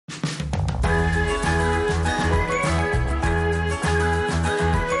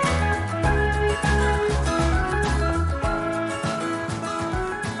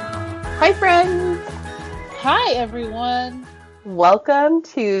Hi, friends. Hi, everyone. Welcome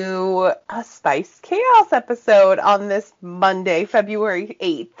to a Spice Chaos episode on this Monday, February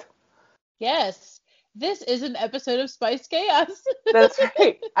 8th. Yes, this is an episode of Spice Chaos. That's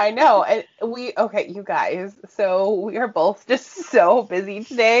right. I know. And okay, you guys. So we are both just so busy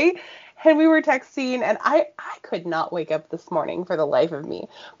today. And we were texting, and I could not wake up this morning for the life of me.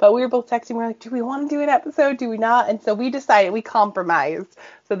 But we were both texting. We're like, do we want to do an episode? Do we not? And so we decided, we compromised.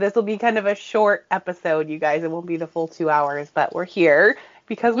 So this will be kind of a short episode, you guys. It won't be the full 2 hours, but we're here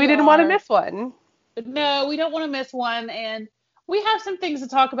because we We didn't want to are. miss one. No, we don't want to miss one. And we have some things to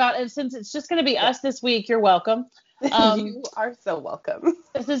talk about. And since it's just going to be Yeah. us this week, you're welcome. You are so welcome.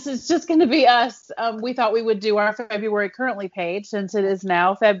 This is just going to be us. We thought we would do our February currently page since it is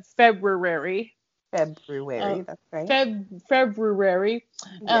now February. February, that's right. February.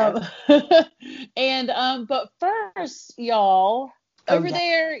 Yes. But first, y'all, Oh, over yeah.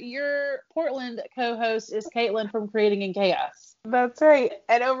 there, your Portland co-host is Caitlin from Creating in Chaos. That's right.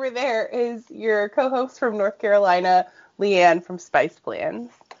 And over there is your co-host from North Carolina, Leanne from Spice Plans.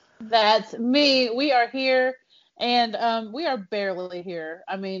 That's me. We are here, and we are barely here.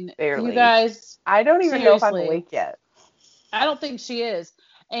 I mean, Barely. you guys. I don't even know if I'm Seriously. awake yet. I don't think she is.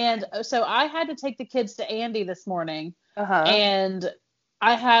 And so I had to take the kids to Andy this morning. Uh-huh. And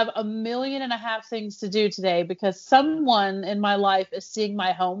I have 1.5 million things to do today because someone in my life is seeing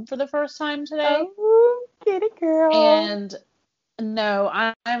my home for the first time today. Oh, get it, girl. And no,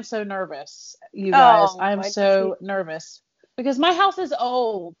 I'm so nervous, you guys. I'm so nervous because my house is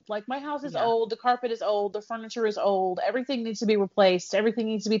old. Like, my house is old. The carpet is old. The furniture is old. Everything needs to be replaced. Everything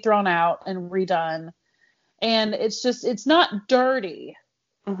needs to be thrown out and redone. And it's not dirty,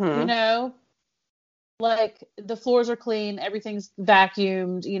 you know? Like, the floors are clean, everything's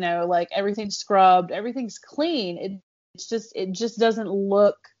vacuumed, like everything's scrubbed, everything's clean. It just doesn't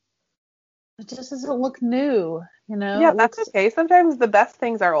look new, Yeah, that's okay. Sometimes the best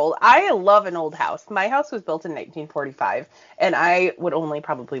things are old. I love an old house. My house was built in 1945, and I would only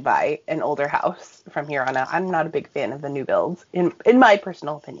probably buy an older house from here on out. I'm not a big fan of the new builds, in my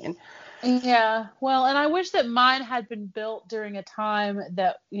personal opinion. Yeah, well, and I wish that mine had been built during a time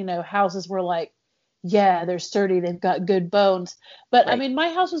that, houses were like, yeah, they're sturdy, they've got good bones. But I Right. mean,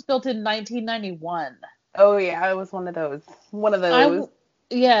 my house was built in 1991. Oh yeah, I was one of those. One of those.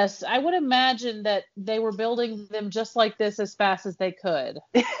 Yes, I would imagine that they were building them just like this as fast as they could.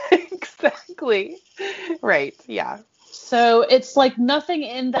 Exactly. Right. Yeah. So it's like nothing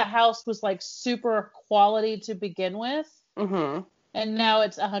in the house was like super quality to begin with. Mhm. And now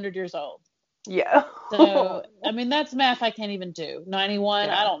it's 100 years old. Yeah. So, I mean, that's math I can't even do. 91,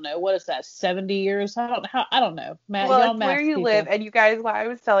 Yeah. I don't know. What is that? 70 years? I don't know. Well, Y'all it's where math you live, people. and you guys, what I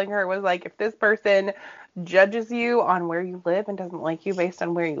was telling her was like, if this person judges you on where you live and doesn't like you based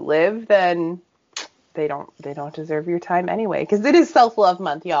on where you live, then they don't deserve your time anyway. Because it is self-love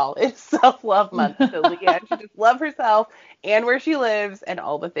month, y'all. It's self-love month. So Leanne should just love herself and where she lives and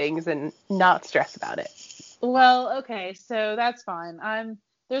all the things, and not stress about it. Well, okay, so that's fine.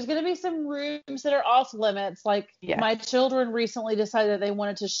 There's going to be some rooms that are off limits. Like, Yeah. my children recently decided that they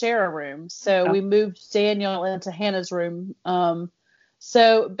wanted to share a room, so Oh. we moved Daniel into Hannah's room.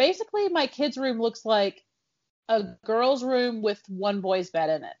 So basically, my kids' room looks like a girl's room with one boy's bed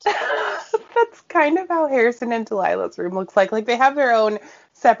in it. That's kind of how Harrison and Delilah's room looks like. Like, they have their own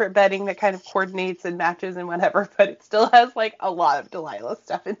separate bedding that kind of coordinates and matches and whatever, but it still has like a lot of Delilah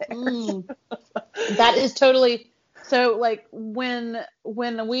stuff in there. That is totally so. Like, when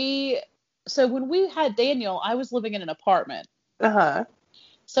we had Daniel, I was living in an apartment. Uh-huh.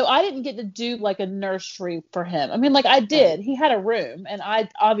 So I didn't get to do like a nursery for him. I mean, like, I did. Right. He had a room, and I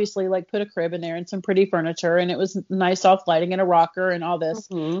obviously like put a crib in there and some pretty furniture, and it was nice soft lighting and a rocker and all this.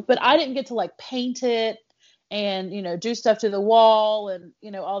 Mm-hmm. But I didn't get to like paint it and, do stuff to the wall and,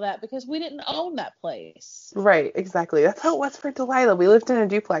 all that because we didn't own that place. Right, exactly. That's how it was for Delilah. We lived in a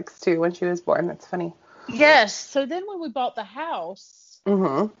duplex too when she was born. That's funny. Yes. So then when we bought the house,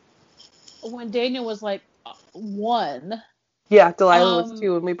 Mm-hmm. when Daniel was like 1. Yeah, Delilah was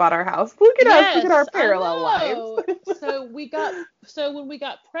 2 when we bought our house. Look at us. Look at our Yes, I parallel lives. know. So when we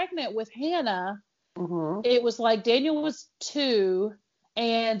got pregnant with Hannah, Mm-hmm. it was like Daniel was 2,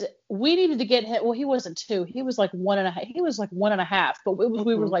 and we needed to get him. Well, he wasn't 2. He was like 1.5. He was like 1.5. But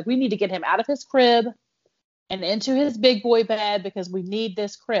we were like, we need to get him out of his crib and into his big boy bed because we need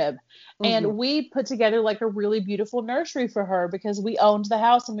this crib. Mm-hmm. And we put together like a really beautiful nursery for her because we owned the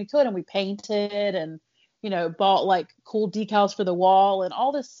house and we could, and we painted and, bought like cool decals for the wall and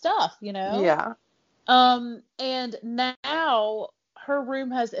all this stuff, Yeah. And now her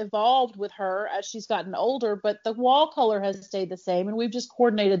room has evolved with her as she's gotten older, but the wall color has stayed the same, and we've just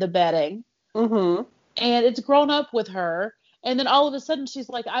coordinated the bedding. Mm-hmm. And it's grown up with her. And then all of a sudden she's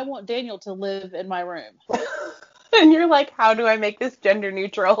like, I want Daniel to live in my room. And you're like, how do I make this gender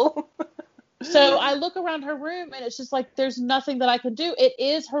neutral? So I look around her room and it's just like, there's nothing that I can do. It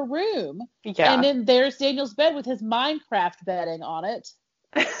is her room. Yeah. And then there's Daniel's bed with his Minecraft bedding on it.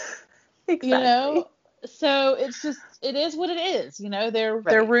 Exactly. You know? So it's just, it is what it is. You know, their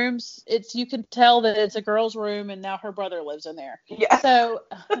rooms, you can tell that it's a girl's room and now her brother lives in there. Yeah. So,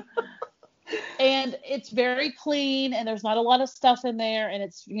 and it's very clean and there's not a lot of stuff in there. And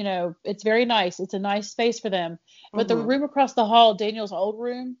it's, you know, it's very nice. It's a nice space for them. But the room across the hall, Daniel's old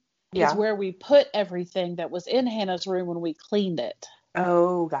room, is where we put everything that was in Hannah's room when we cleaned it.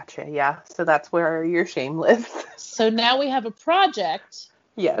 Oh, gotcha. Yeah. So that's where your shame lives. So now we have a project.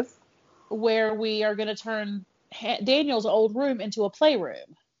 Yes. Where we are going to turn Daniel's old room into a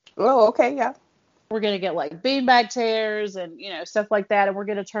playroom. Oh, okay. Yeah. We're going to get like beanbag chairs and, you know, stuff like that. And we're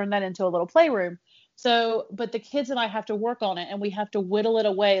going to turn that into a little playroom. So, but the kids and I have to work on it and we have to whittle it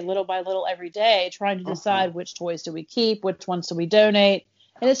away little by little every day, trying to decide which toys do we keep, which ones do we donate.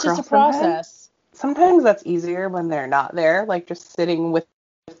 And it's just a process. Sometimes that's easier when they're not there, like just sitting with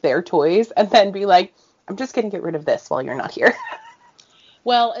their toys and then be like, I'm just going to get rid of this while you're not here.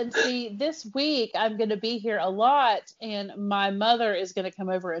 Well, and see, this week I'm going to be here a lot, and my mother is going to come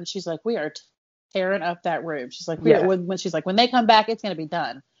over, and she's like, "We are tearing up that room." She's like, when they come back, it's going to be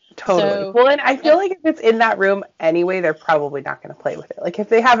done." Totally. So, well, and I feel like if it's in that room anyway, they're probably not going to play with it. Like if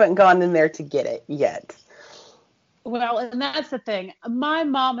they haven't gone in there to get it yet. Well, and that's the thing. My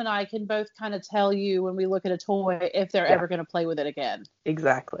mom and I can both kind of tell you when we look at a toy if they're ever going to play with it again.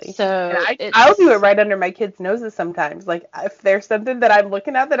 Exactly. So I'll do it right under my kids' noses sometimes. Like if there's something that I'm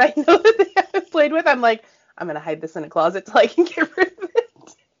looking at that I know that they haven't played with, I'm like, I'm going to hide this in a closet till I can get rid of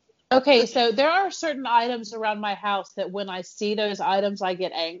it. Okay, so there are certain items around my house that when I see those items, I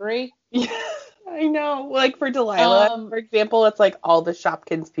get angry. Yeah, I know. Like for Delilah, for example, it's like all the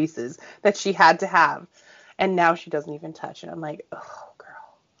Shopkins pieces that she had to have. And now she doesn't even touch it. I'm like, oh,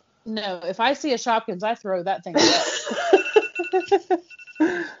 girl. No, if I see a Shopkins, I throw that thing away.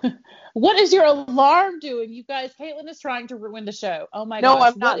 What is your alarm doing? You guys, Caitlin is trying to ruin the show. Oh, my gosh. No,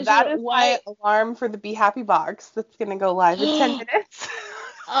 I'm not. That is my alarm for the Be Happy box that's going to go live in 10 minutes.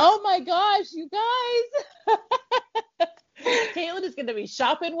 Oh, my gosh, you guys. Caitlin is going to be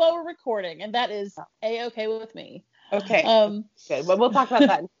shopping while we're recording, and that is A-okay with me. Okay. Good. Well, we'll talk about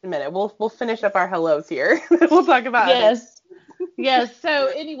that in a minute. We'll finish up our hellos here. We'll talk about it. Yes. So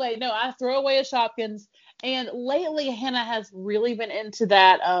anyway, no, I throw away a Shopkins, and lately Hannah has really been into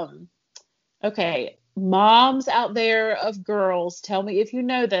that. Okay, moms out there of girls, tell me if you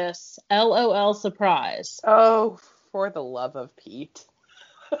know this. LOL surprise. Oh, for the love of Pete.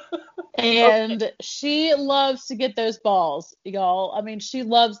 And she loves to get those balls, y'all. I mean, she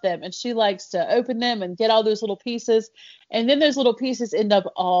loves them and she likes to open them and get all those little pieces. And then those little pieces end up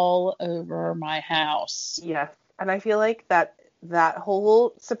all over my house. Yes. And I feel like that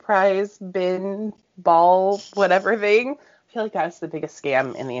whole surprise bin ball, whatever thing, I feel like that's the biggest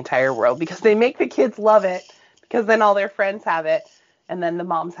scam in the entire world because they make the kids love it because then all their friends have it and then the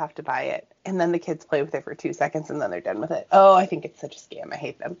moms have to buy it. And then the kids play with it for 2 seconds and then they're done with it. Oh, I think it's such a scam. I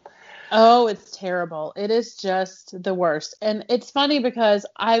hate them. Oh, it's terrible. It is just the worst. And it's funny because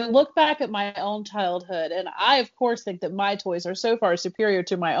I look back at my own childhood and I, of course, think that my toys are so far superior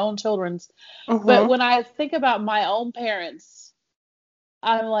to my own children's. Mm-hmm. But when I think about my own parents,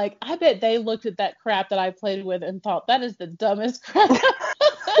 I'm like, I bet they looked at that crap that I played with and thought that is the dumbest crap.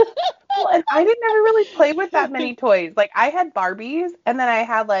 Well, and I didn't ever really play with that many toys. Like I had Barbies and then I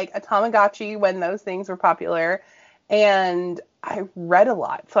had like a Tamagotchi when those things were popular. And I read a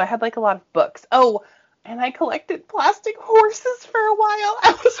lot. So I had like a lot of books. Oh, and I collected plastic horses for a while.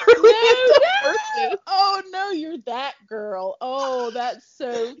 I was really into horses. Oh, no, you're that girl. Oh, that's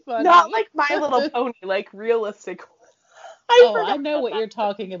so funny. Not like My Little Pony, like realistic. I know what you're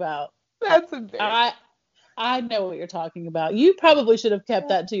talking about. That's embarrassing. I know what you're talking about. You probably should have kept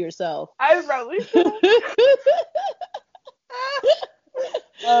that to yourself. I probably should have.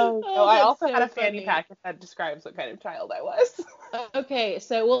 No, I also had a fanny pack, if that describes what kind of child I was. Okay,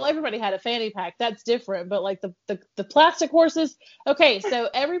 so, well, everybody had a fanny pack. That's different, but, like, the plastic horses. Okay, so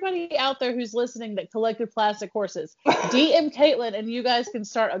everybody out there who's listening that collected plastic horses, DM Caitlin, and you guys can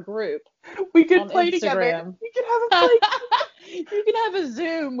start a group. We could play together. We could have a play. You can have a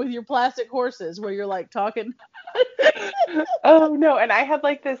Zoom with your plastic horses where you're, like, talking. Oh, no, and I had,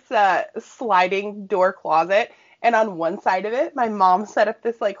 like, this sliding door closet. And on one side of it, my mom set up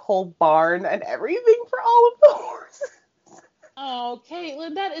this like whole barn and everything for all of the horses. Oh,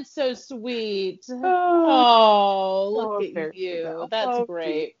 Caitlin, that is so sweet. Oh, Oh, look oh, at very cute you. though. That's Oh,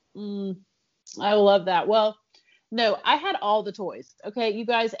 cute. great. I love that. Well, no, I had all the toys. Okay, you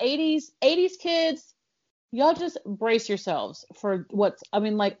guys, 80s kids, y'all just brace yourselves for I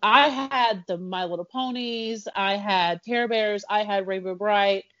mean, like, I had the My Little Ponies, I had Care Bears, I had Rainbow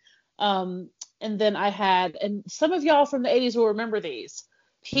Bright, and then and some of y'all from the 80s will remember these.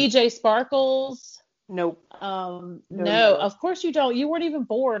 PJ Sparkles. Nope. Don't No, know. of course you don't. You weren't even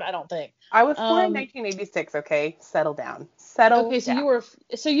born, I don't think. I was born in Um, 1986. Okay, settle down. Settle okay, down.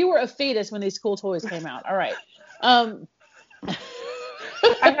 so you were a fetus when these cool toys came out. All right. Um,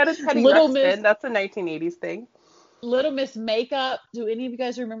 I had a Teddy Little Miss Ruxpin. That's a 1980s thing. Little Miss Makeup. Do any of you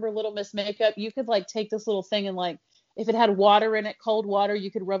guys remember Little Miss Makeup? You could like take this little thing and like if it had water in it, cold water,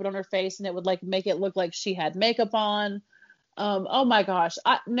 you could rub it on her face and it would like make it look like she had makeup on. Oh my gosh.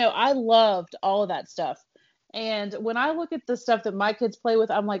 I loved all of that stuff. And when I look at the stuff that my kids play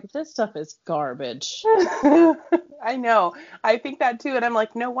with, I'm like, this stuff is garbage. I know. I think that too. And I'm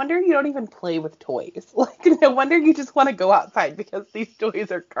like, no wonder you don't even play with toys. Like, no wonder you just want to go outside because these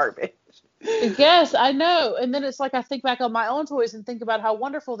toys are garbage. Yes, I know. And then it's like I think back on my own toys and think about how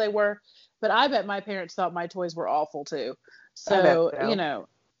wonderful they were. But I bet my parents thought my toys were awful too. I bet So, so.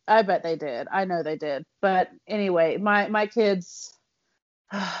 I bet they did. I know they did. But anyway, my kids,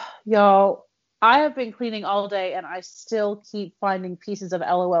 y'all, I have been cleaning all day and I still keep finding pieces of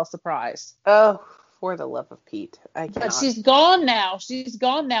LOL Surprise. Oh, for the love of Pete. I But cannot. she's gone now. She's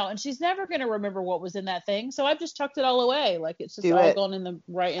gone now, and she's never going to remember what was in that thing. So I've just chucked it all away. Like it's just Do all it. gone in the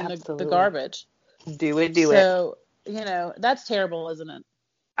Absolutely. garbage. Do it. So, that's terrible, isn't it?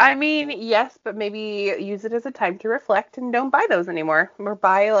 I mean, yes, but maybe use it as a time to reflect and don't buy those anymore. Or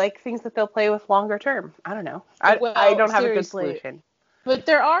buy like things that they'll play with longer term. I don't know. I Well, don't have a good seriously. solution. But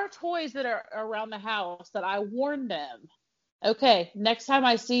there are toys that are around the house that I warned them. Okay, next time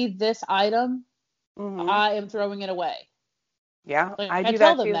I see this item, Hmm. I am throwing it away. Yeah, Like I I do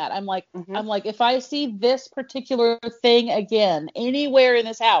tell that them too. that. I'm like, Hmm. I'm like, if I see this particular thing again anywhere in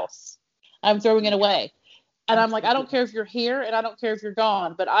this house, I'm throwing it away. And I'm like, I don't Absolutely. care if you're here and I don't care if you're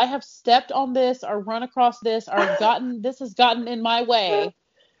gone, but I have stepped on this or run across this or this has gotten in my way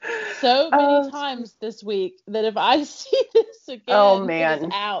so many Oh, times this week that if I see this oh again, it is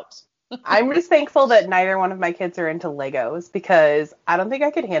man. out. I'm just thankful that neither one of my kids are into Legos because I don't think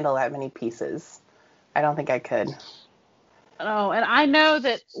I could handle that many pieces. I don't think I could. Oh, and I know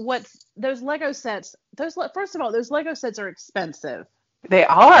that those Lego sets, first of all, those Lego sets are expensive. They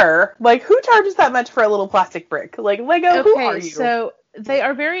are. Like, who charges that much for a little plastic brick? Like, Lego, who are Okay, you? so they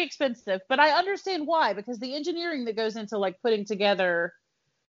are very expensive, but I understand why because the engineering that goes into like putting together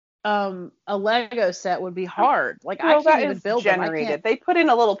a Lego set would be hard. Like I Girl, can't that even is build them. I can't. generated. They put in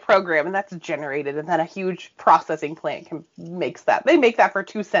a little program and that's generated, and then a huge processing plant makes that. They make that for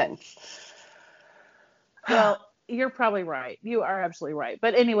 2 cents. Well, you're probably right. You are absolutely right.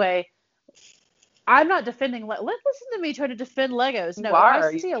 But anyway, I'm not defending. Listen to me try to defend Legos. You No, if I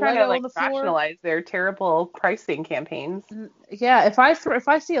are. You're see a trying to Lego on like the floor, rationalize their terrible pricing campaigns. yeah, if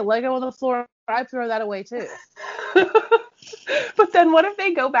I see a Lego on the floor, I throw that away too. But then what if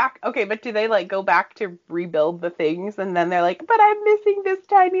they go back? Okay, but do they like go back to rebuild the things and then they're like, but I'm missing this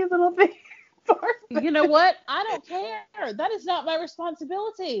tiny little thing part. You know what? I don't care. That is not my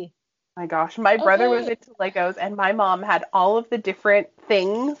responsibility. My gosh, my brother was Okay. into Legos and my mom had all of the different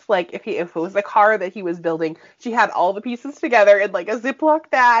things. Like if it was a car that he was building, she had all the pieces together in like a Ziploc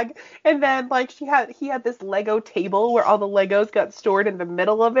bag. And then like he had this Lego table where all the Legos got stored in the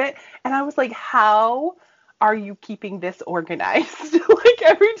middle of it. And I was like, how are you keeping this organized? Like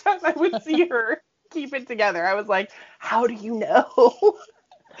every time I would see her keep it together, I was like, how do you know?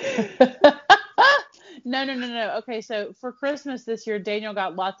 No, no, no, no. Okay, so for Christmas this year, Daniel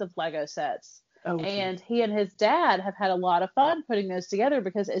got lots of Lego sets. Oh geez. And he and his dad have had a lot of fun putting those together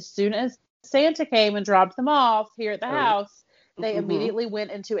because as soon as Santa came and dropped them off here at the Oh. house, they Mm-hmm. immediately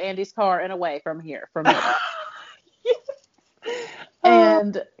went into Andy's car and away from me. Oh,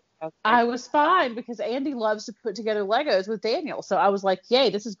 And fantastic. I was fine because Andy loves to put together Legos with Daniel. So I was like, yay,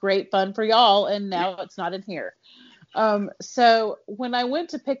 this is great fun for y'all. And now it's not in here. So when I went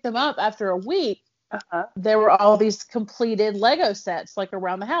to pick them up after a week, Uh-huh. there were all these completed Lego sets like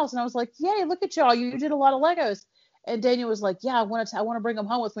around the house. And I was like, yay, look at y'all. You did a lot of Legos. And Daniel was like, yeah, I want to bring them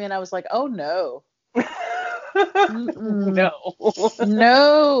home with me. And I was like, oh no. Mm-mm. No.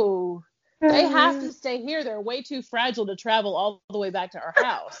 No. They have to stay here. They're way too fragile to travel all the way back to our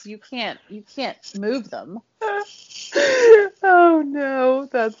house. You can't move them. Oh no,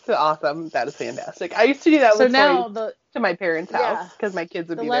 that's awesome. That is fantastic. I used to do that So with toys now to my parents' house yeah, because my kids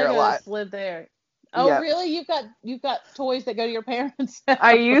would the be there a lot. Legos live there. Oh, really? You've got toys that go to your parents' I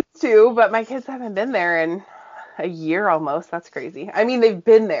house? used to, but my kids haven't been there in a year almost. That's crazy. I mean, they've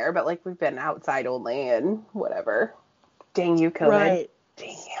been there, but like we've been outside only and whatever. Dang you, COVID. Right. Dang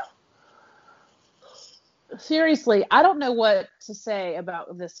you. Seriously, I don't know what to say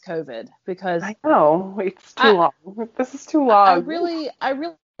about this COVID because I know. It's too I long. This is too I long. really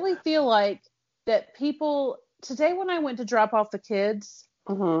feel like that people today when I went to drop off the kids,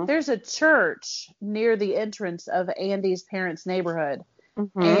 Mhm. there's a church near the entrance of Andy's parents' neighborhood,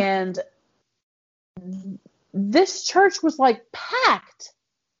 Mhm. and this church was like packed.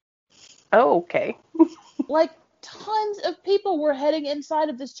 Oh, okay. Like tons of people were heading inside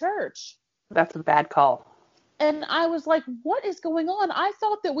of this church. That's a bad call. And I was like, what is going on? I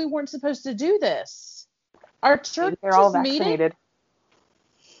thought that we weren't supposed to do this. Are Maybe they're all churches meeting? vaccinated.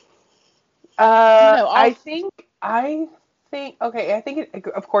 No, I think okay, I think it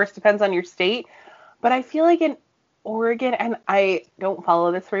of course depends on your state, but I feel like in Oregon, and I don't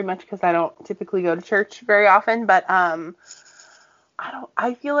follow this very much because I don't typically go to church very often, but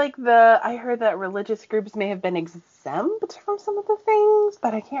I feel like I heard that religious groups may have been exempt from some of the things,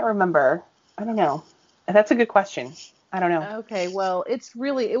 but I can't remember. I don't know. And that's a good question. I don't know. okay, well, it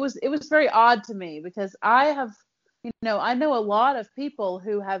was very odd to me because I know a lot of people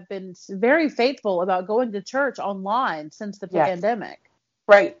who have been very faithful about going to church online since the Yes. pandemic.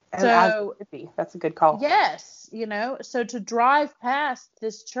 Right. And as it So, should be. That's a good call. yes, so to drive past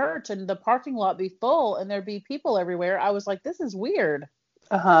this church and the parking lot be full and there be people everywhere, I was like, this is weird.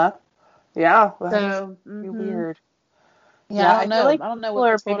 Uh-huh. Yeah, that is So, pretty weird. yeah, Yeah, I feel like I don't know people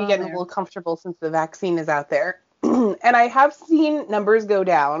are what's going maybe on getting a there. little comfortable since the vaccine is out there. And I have seen numbers go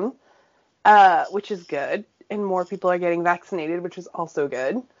down, which is good. And more people are getting vaccinated, which is also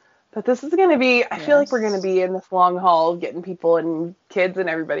good. But this is going to be, I feel like we're going to Yes. be in this long haul of getting people and kids and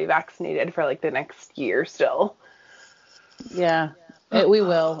everybody vaccinated for like the next year still. Yeah, we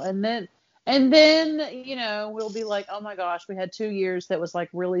will. And then, we'll be like, oh my gosh, we had 2 years that was like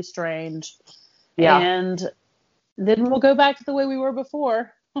really strange. Yeah. And then we'll go back to the way we were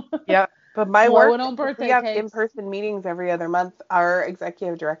before. Yeah. But my work, Blowing on since we birthday have cakes. in-person meetings every other month, our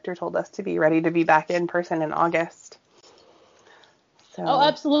executive director told us to be ready to be back in person in August. Oh, So,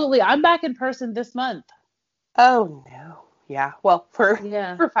 absolutely. I'm back in person this month. oh no. Yeah. Well,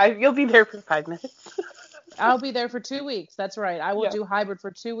 Yeah. for you'll be there for 5 minutes. I'll be there for 2 weeks. That's right. I will Yeah. do hybrid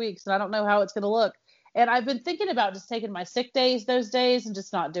for 2 weeks, and I don't know how it's going to look. And I've been thinking about just taking my sick days those days and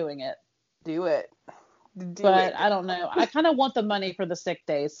just not doing it. Do it. Do But it. I don't know. I kind of want the money for the sick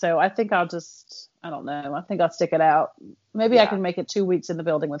days, so I think I don't know. I think I'll stick it out. Maybe I Yeah. can make it 2 weeks in the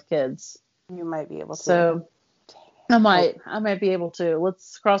building with kids. You might be able to. So Dang it. I might be able to.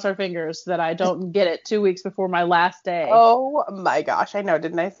 Let's cross our fingers that I don't get it 2 weeks before my last day. Oh my gosh. I know.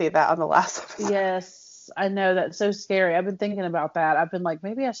 Didn't I say that on the last episode? Yes, I know that's so scary. I've been thinking about that. I've been like,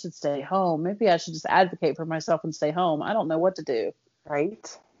 maybe I should stay home. Maybe I should just advocate for myself and stay home. I don't know what to do.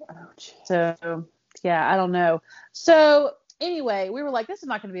 Right? Oh, geez. So, yeah, I don't know. So, anyway, we were like, this is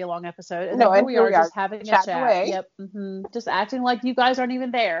not going to be a long episode. And No, then here and we here are we are just having a chatting chat. away. Yep. Just acting like you guys aren't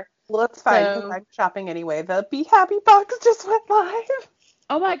even there. Well, that's fine because So, I'm shopping anyway. The Be Happy box just went live.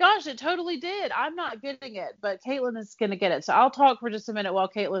 oh my gosh, it totally did. I'm not getting it, but Caitlin is going to get it. So I'll talk for just a minute while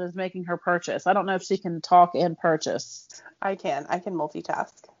Caitlin is making her purchase. I don't know if she can talk and purchase. I can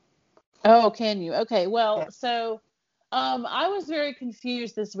multitask. Oh, can you? Okay. Well, Yeah. so I was very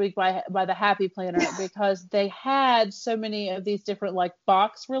confused this week by the Happy Planner because they had so many of these different like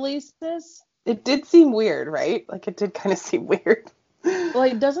box releases. It did seem weird, right? Like it did kind of seem weird.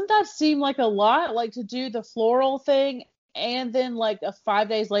 Like, doesn't that seem like a lot? Like to do the floral thing and then like 5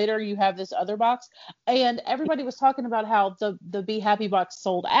 days later you have this other box. And everybody was talking about how the Be Happy box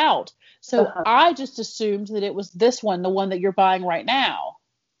sold out. So Uh-huh. I just assumed that it was this one, the one that you're buying right now.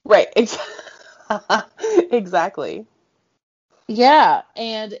 Right. Exactly. Yeah,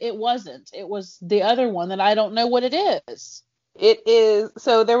 and it wasn't. It was the other one that I don't know what it is. It is.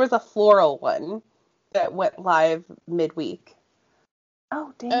 So there was a floral one that went live midweek.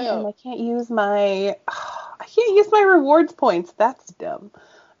 Oh, dang it. And Oh, I can't use my rewards points. That's dumb.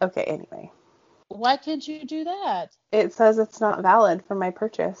 Okay, anyway. why can't you do that? It says it's not valid for my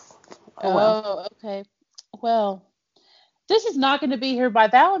purchase. Oh, well. Oh, okay. Well, this is not going to be here by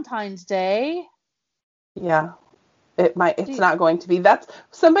Valentine's Day. Yeah. It's Do not going to be. That's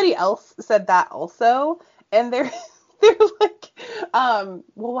somebody else said that also. And they're like, well,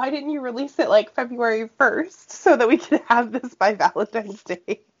 why didn't you release it like February 1st so that we could have this by Valentine's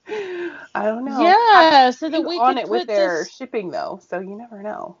Day? I don't know. Yeah, so that I'm we on could it with put their this. shipping though, so you never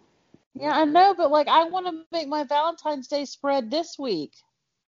know. Yeah, I know, but like I want to make my Valentine's Day spread this week.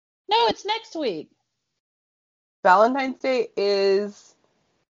 No, it's next week. Valentine's Day is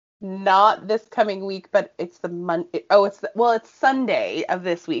not this coming week, but it's the Monday. Oh, it's Sunday of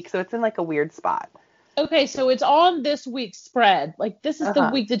this week, so it's in like a weird spot. Okay, so it's on this week's spread. Like this is the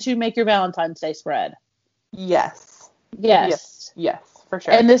Uh-huh. week that you make your Valentine's Day spread. Yes. Yes. Yes. Yes, for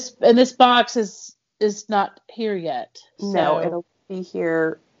sure. And this box is not here yet. No, So it'll be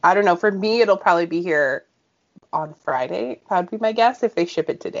here. I don't know. For me, it'll probably be here on Friday. That would be my guess if they ship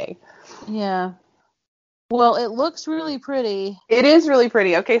it today. yeah. Well, it looks really pretty. It is really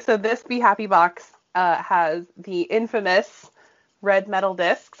pretty. Okay, so this Be Happy box has the infamous red metal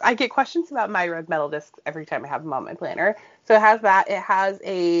discs. I get questions about my red metal discs every time I have them on my planner. So it has that. It has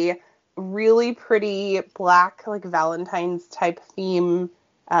a really pretty black, like Valentine's type theme,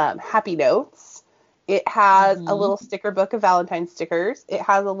 happy notes. It has a little sticker book of Valentine's stickers. It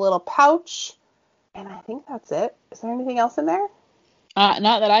has a little pouch, and I think that's it. Is there anything else in there? Not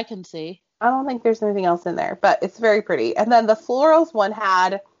that I can see. I don't think there's anything else in there, but it's very pretty. And then the florals one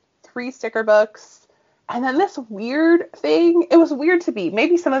had 3 sticker books. And then this weird thing, it was weird to me.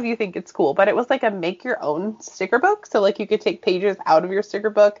 Maybe some of you think it's cool, but it was like a make your own sticker book. So like you could take pages out of your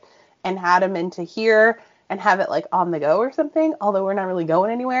sticker book and add them into here and have it like on the go or something. Although we're not really going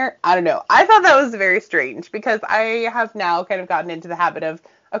anywhere. I don't know. I thought that was very strange because I have now kind of gotten into the habit of,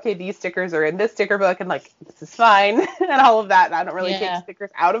 okay, these stickers are in this sticker book and like this is fine and all of that. And I don't really take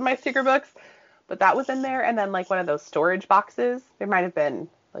stickers out of my sticker books. But that was in there. And then like one of those storage boxes. There might have been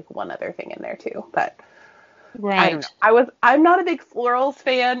like one other thing in there too. But right. I don't know. I'm not a big florals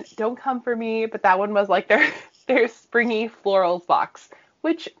fan. Don't come for me. But that one was like their springy florals box,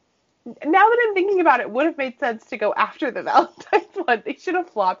 which now that I'm thinking about it, would have made sense to go after the Valentine's one. They should have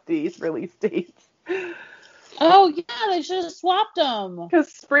flopped these release dates. Oh yeah, they should have swapped them.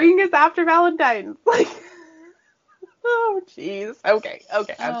 Because spring is after Valentine's. Like, oh jeez. Okay. I'm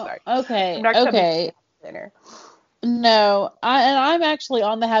sorry. Okay. I'm not okay. Dinner. No, I'm actually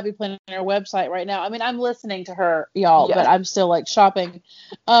on the Happy Planner website right now. I mean, I'm listening to her, y'all, but I'm still like shopping.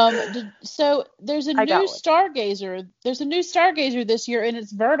 So there's a new Stargazer. There's a new Stargazer this year, and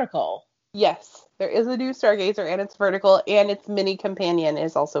it's vertical. Yes, there is a new Stargazer, and it's vertical, and its mini companion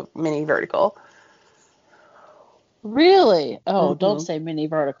is also mini vertical. Really? Oh, don't say mini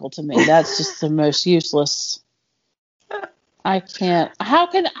vertical to me. That's just the most useless. I can't. How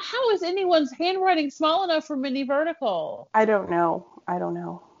is anyone's handwriting small enough for mini vertical? I don't know.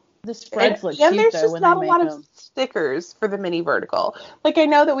 The spreads look cute, and there's though, just when not they a make lot them. of stickers for the mini vertical. Like, I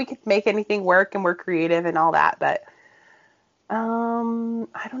know that we could make anything work and we're creative and all that, but I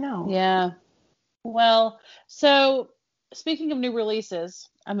don't know. Yeah. Well, so speaking of new releases,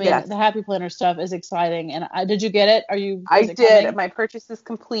 I mean, the Happy Planner stuff is exciting. And did you get it? I did. Coming? My purchase is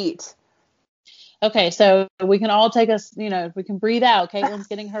complete. Okay, so we can all take us, we can breathe out. Caitlin's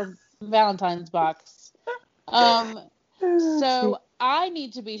getting her Valentine's box. So I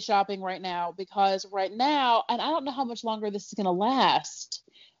need to be shopping right now because right now, and I don't know how much longer this is going to last,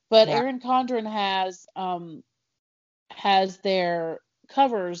 but Erin Condren has their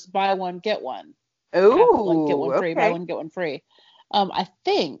covers buy one get one. Oh, like get one free, buy one get one free. I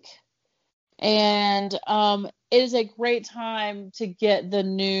think, and it is a great time to get the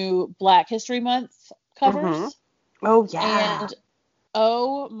new Black History Month covers. Mm-hmm. Oh yeah. And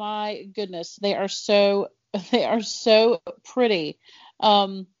oh my goodness, they are so pretty.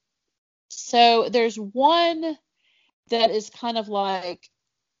 So there's one that is kind of like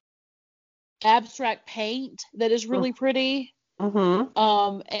abstract paint that is really pretty.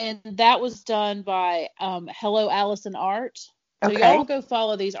 Mm-hmm. And that was done by Hello Allison Art. So y'all go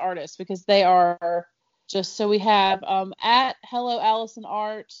follow these artists because they are just, so we have at Hello Allison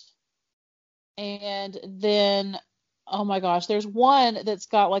Art, and then oh my gosh, there's one that's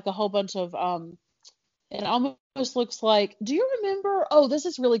got like a whole bunch of it almost looks like, do you remember, oh, this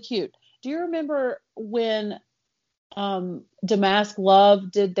is really cute. Do you remember when Damask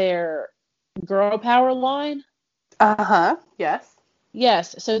Love did their Girl Power line? Uh-huh.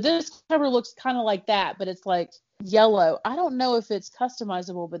 Yes. So this cover looks kind of like that, but it's like yellow. I don't know if it's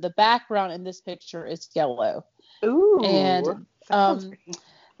customizable, but the background in this picture is yellow. Ooh. And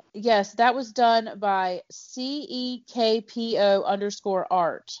yes, that was done by CEKPO_art.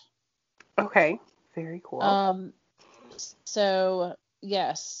 Okay. Very cool. So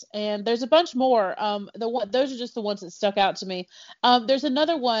yes, and there's a bunch more. Those are just the ones that stuck out to me. There's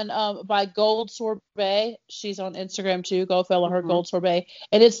another one by Gold Sorbet. She's on Instagram too. Go follow her, Gold Sorbet.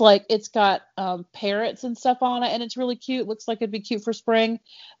 And it's got parrots and stuff on it, and it's really cute. Looks like it'd be cute for spring.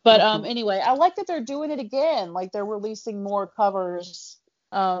 But anyway, I like that they're doing it again. Like they're releasing more covers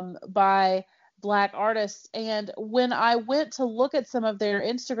by Black artists. And when I went to look at some of their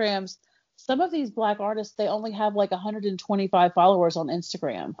Instagrams, some of these Black artists, they only have like 125 followers on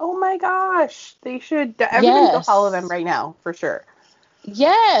Instagram. Oh my gosh. They should, everybody go follow them Yes. right now, for sure.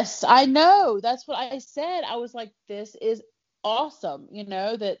 Yes, I know. That's what I said. I was like, this is awesome.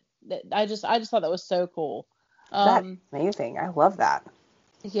 That I just thought that was so cool. That is amazing. I love that.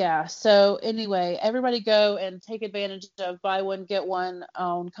 Yeah. So anyway, everybody go and take advantage of buy one, get one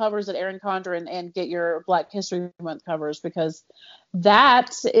on covers at Erin Condren and get your Black History Month covers, because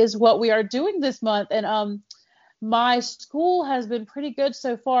that is what we are doing this month. And my school has been pretty good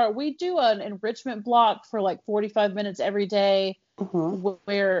so far. We do an enrichment block for like 45 minutes every day,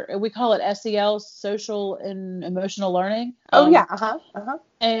 where we call it SEL, social and emotional learning. Oh yeah.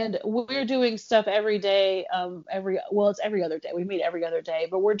 And we're doing stuff every day. It's every other day. We meet every other day,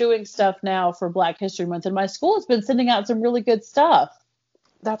 but we're doing stuff now for Black History Month. And my school has been sending out some really good stuff.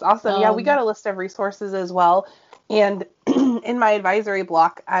 That's awesome. Yeah, we got a list of resources as well. And in my advisory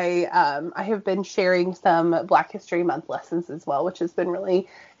block, I have been sharing some Black History Month lessons as well, which has been really,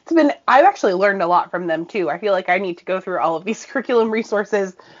 I've actually learned a lot from them too. I feel like I need to go through all of these curriculum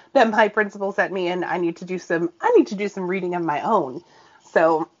resources that my principal sent me, and I need to do some reading of my own.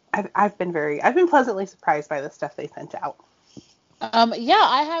 So I've been pleasantly surprised by the stuff they sent out. Yeah,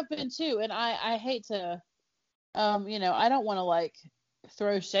 I have been too. And I hate to, I don't want to like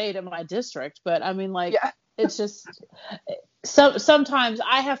throw shade at my district, but I mean, like, yeah. It's just sometimes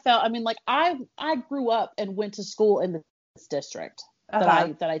I have felt, I mean, like I grew up and went to school in this district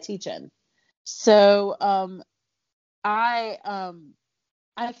that I teach in. So I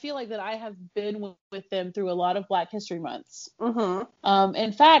feel like that I have been with them through a lot of Black History Months.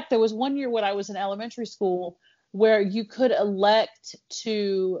 In fact, there was one year when I was in elementary school where you could elect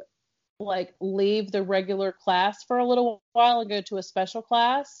to like leave the regular class for a little while and go to a special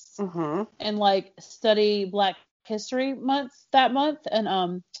class and like study Black History Month that month. And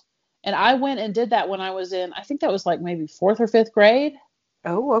I went and did that when I was in, I think that was like maybe 4th or 5th grade.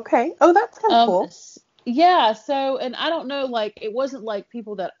 Oh, okay. Oh, that's kind of cool. Yeah. So, and I don't know, like, it wasn't like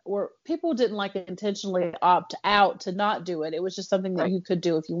people didn't like intentionally opt out to not do it. It was just something that you could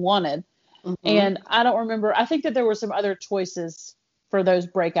do if you wanted. And I don't remember. I think that there were some other choices for those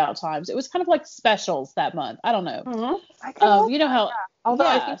breakout times. It was kind of like specials that month. I don't know. You know how, although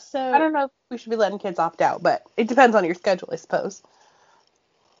I don't know if we should be letting kids opt out, but it depends on your schedule, I suppose.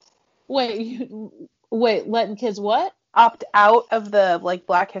 Wait, letting kids what? Opt out of the like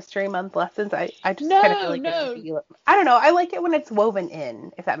Black History Month lessons. I just kind of feel like I don't know. I like it when it's woven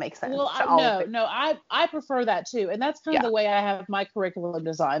in, if that makes sense. Well, I prefer that too, and that's kind of the way I have my curriculum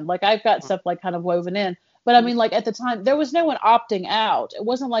designed. Like I've got stuff like kind of woven in, but I mean, like at the time there was no one opting out. It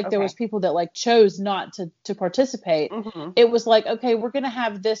wasn't like there was people that like chose not to participate. It was like, okay, we're gonna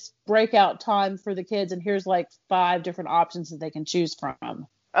have this breakout time for the kids, and here's like 5 different options that they can choose from.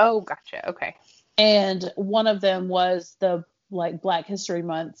 Oh, gotcha. Okay. And one of them was the like Black History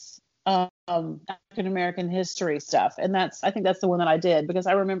Months, African American history stuff. And I think that's the one that I did, because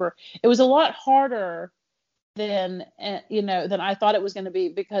I remember it was a lot harder than I thought it was going to be,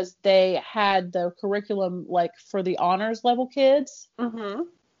 because they had the curriculum like for the honors level kids. And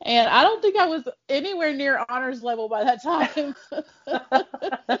I don't think I was anywhere near honors level by that time.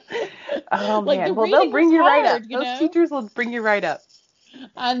 Oh, like, man. Well, they'll bring you right up. Those teachers will bring you right up.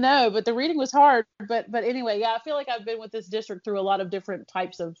 I know, but the reading was hard. But anyway, yeah, I feel like I've been with this district through a lot of different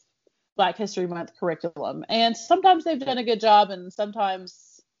types of Black History Month curriculum. And sometimes they've done a good job and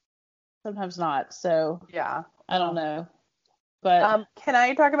sometimes not. So yeah, I don't know. But can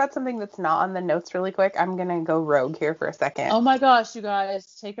I talk about something that's not on the notes really quick? I'm going to go rogue here for a second. Oh my gosh, you guys,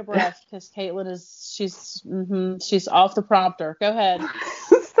 take a breath, because Caitlin she's off the prompter. Go ahead.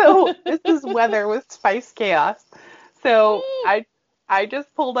 So this is weather with Spice Chaos. So I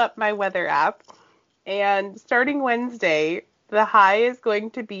just pulled up my weather app, and starting Wednesday, the high is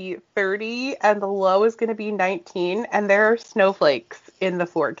going to be 30 and the low is going to be 19, and there are snowflakes in the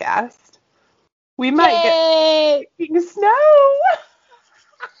forecast. We might get snow.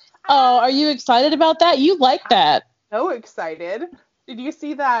 Oh, are you excited about that? You like that? I'm so excited. Did you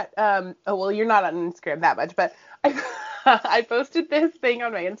see that? Oh, well, you're not on Instagram that much, but I posted this thing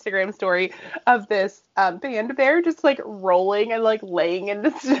on my Instagram story of this panda bear just like rolling and like laying in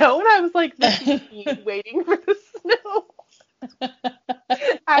the snow, and I was like, this is me waiting for the snow.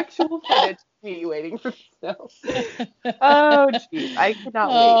 Actual footage of me waiting for the snow. Oh, geez, I cannot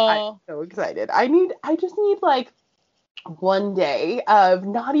wait. I'm so excited. I just need like one day of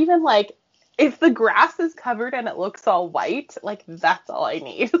not even like, if the grass is covered and it looks all white, like that's all I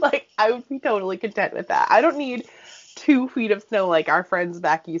need. Like I would be totally content with that. I don't need 2 feet of snow like our friends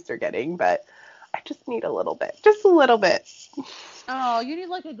back east are getting, but I just need a little bit. Just a little bit. Oh, you need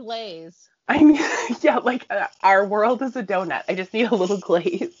like a glaze. I mean, yeah, like our world is a donut. I just need a little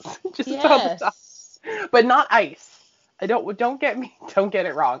glaze, just on the top, Yes. but not ice. I don't get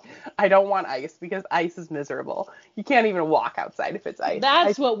it wrong. I don't want ice because ice is miserable. You can't even walk outside if it's ice. I That's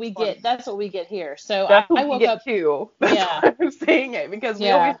just what we want get. That's what we get here. So That's I what we woke get up. too. That's Yeah. why I'm saying it because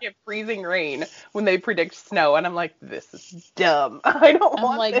we always Yeah. get freezing rain when they predict snow, and I'm like, this is dumb. I don't I'm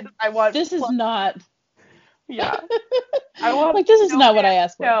want like, this. I want this is not. yeah. I want Like, this is not what I snowman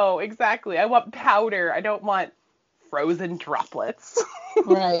asked for. snow. Exactly. I want powder. I don't want frozen droplets.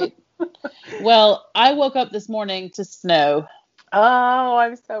 Right. Well, I woke up this morning to snow. Oh,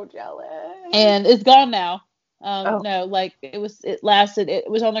 I'm so jealous. And it's gone now. Oh, No, like it lasted. It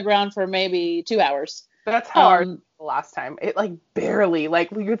was on the ground for maybe 2 hours. that's how ours Um, was the last time. It like barely,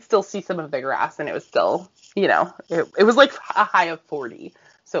 like we could still see some of the grass, and it was still, it was like a high of 40,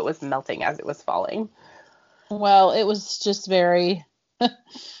 so it was melting as it was falling. well, it was just very,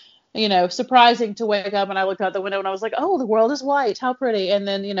 surprising to wake up and I looked out the window and I was like, oh, the world is white. How pretty. And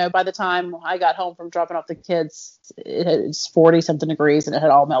then, by the time I got home from dropping off the kids, it's 40 something degrees and it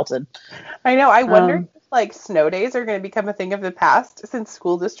had all melted. I know. I wonder Um, if like snow days are going to become a thing of the past since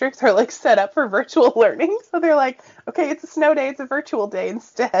school districts are like set up for virtual learning. So they're like, okay, it's a snow day, it's a virtual day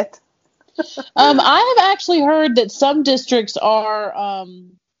instead. I have actually heard that some districts are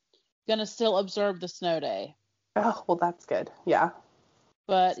going to still observe the snow day. Oh, well, that's good. Yeah.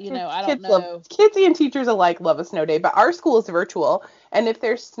 But, I don't know. Kids and teachers alike love a snow day, but our school is virtual. And if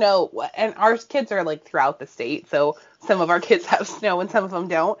there's snow, and our kids are like throughout the state, so some of our kids have snow and some of them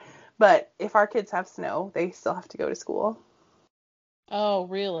don't. But if our kids have snow, they still have to go to school. Oh,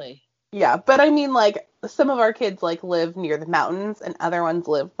 really? Yeah, but I mean, like, some of our kids, like, live near the mountains, and other ones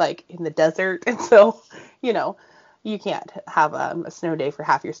live, like, in the desert, and so, you know, you can't have a snow day for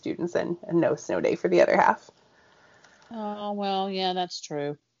half your students and no snow day for the other half. Oh, well, yeah, that's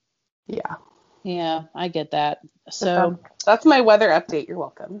true. Yeah, Yeah, I get that. but So, that's my weather update. You're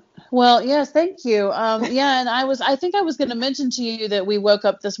welcome. well, yes, thank you. Yeah, and I think I was going to mention to you that we woke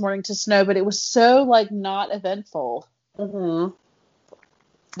up this morning to snow, but it was so like not eventful Mm-hmm.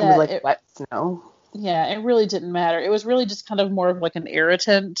 It was that like wet snow. yeah, it really didn't matter. It was really just kind of more of like an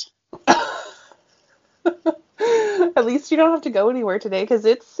irritant. At least you don't have to go anywhere today because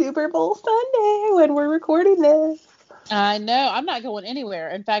it's Super Bowl Sunday when we're recording this. I know. I'm not going anywhere.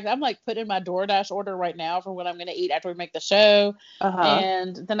 In fact, I'm like putting my DoorDash order right now for what I'm going to eat after we make the show. Uh-huh.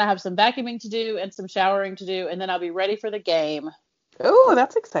 And then I have some vacuuming to do and some showering to do, and then I'll be ready for the game. Oh,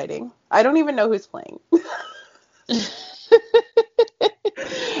 that's exciting. I don't even know who's playing.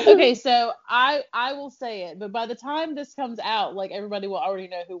 Okay, so I will say it, but by the time this comes out, like everybody will already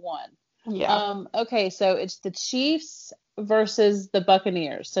know who won. Yeah. Okay, so it's the Chiefs versus the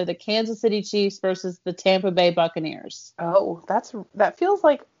Buccaneers. So the Kansas City Chiefs versus the Tampa Bay Buccaneers. Oh, that feels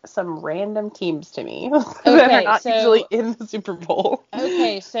like some random teams to me that are Okay, not usually so in the Super Bowl.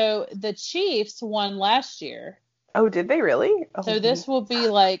 okay, so the Chiefs won last year. Oh, did they really? So Oh, this will be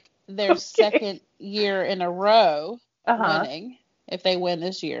like their okay. second year in a row Uh-huh. winning if they win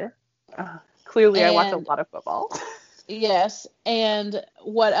this year. Clearly, I watch a And lot of football. yes, and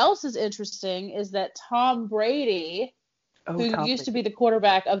what else is interesting is that Tom Brady, Oh, who Tom used to be Brady. the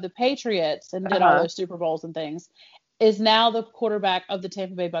quarterback of the Patriots and did all Uh-huh. those Super Bowls and things, is now the quarterback of the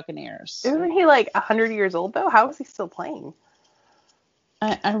Tampa Bay Buccaneers. Isn't he like 100 years old though? How is he still playing?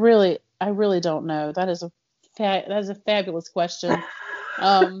 I really don't know. That is a fabulous question.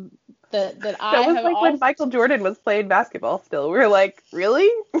 Um, that I That was have like when off. Michael Jordan was playing basketball still. We were like, really?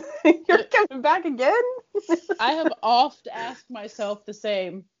 You're coming back again? I have oft asked myself the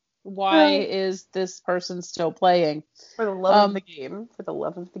same. Why is this person still playing? For the love of the game. For the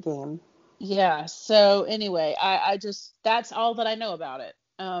love of the game. Yeah. So anyway, I just that's all that I know about it.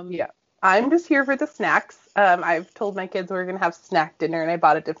 Yeah. I'm just here for the snacks. I've told my kids we're going to have snack dinner, and I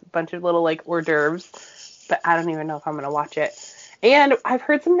bought a bunch of little, like, hors d'oeuvres, but I don't even know if I'm going to watch it. And I've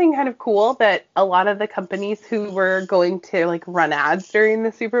heard something kind of cool that a lot of the companies who were going to, like, run ads during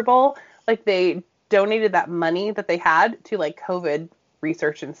the Super Bowl, like, they donated that money that they had to, like, COVID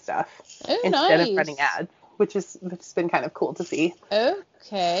research and stuff Oh, instead of running nice. ads, which has been kind of cool to see.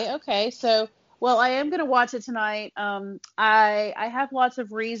 Okay. So, well, I am gonna watch it tonight. I have lots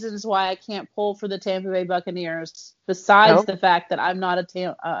of reasons why I can't pull for the Tampa Bay Buccaneers, besides Oh, the fact that I'm not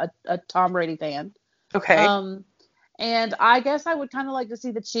a Tom Brady fan. okay. Um, and I guess I would kind of like to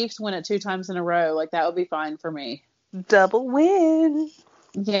see the Chiefs win it 2 times in a row. Like that would be fine for me. Double win.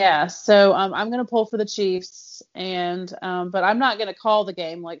 Yeah, so I'm gonna pull for the Chiefs, and but I'm not gonna call the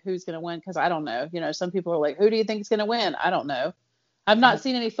game like who's gonna win because I don't know. Some people are like, who do you think is gonna win? I don't know. I've not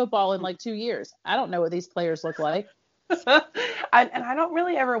seen any football in like 2 years. I don't know what these players look like. And I don't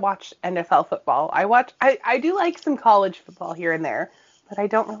really ever watch NFL football. I do like some college football here and there, but I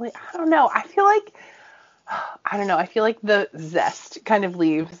don't know. I don't know. I feel like the zest kind of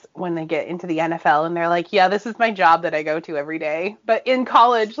leaves when they get into the NFL and they're like, yeah, this is my job that I go to every day. But in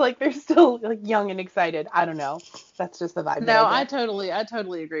college, like they're still like young and excited. I don't know. That's just the vibe that No, I I get.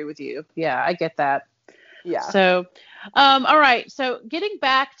 totally agree with you. Yeah, I get that. Yeah. So, all right. So getting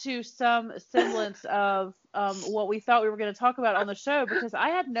back to some semblance of what we thought we were going to talk about on the show, because I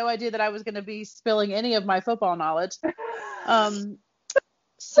had no idea that I was going to be spilling any of my football knowledge.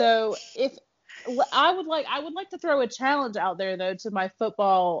 So if I would like to throw a challenge out there though to my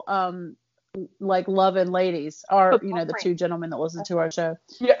football like loving ladies, or the two gentlemen that listen to our show.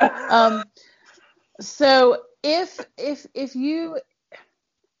 Yeah. So if you,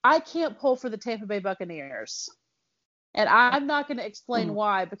 I can't pull for the Tampa Bay Buccaneers, and I'm not going to explain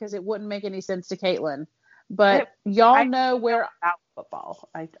why because it wouldn't make any sense to Caitlin. But y'all know where about football.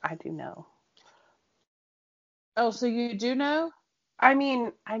 I do know. Oh, so you do know? I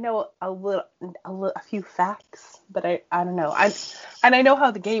mean, I know a few facts, but I don't know. I know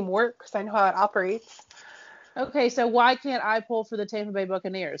how the game works. I know how it operates. Okay, so why can't I pull for the Tampa Bay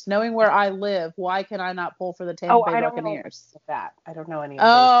Buccaneers? Knowing where I live, why can I not pull for the Tampa Bay Buccaneers? I don't know any of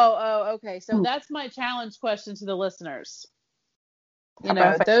those. Okay. So that's my challenge question to the listeners.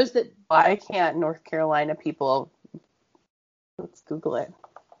 Why can't North Carolina people? Let's Google it.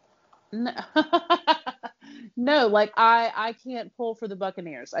 No, no, like I can't pull for the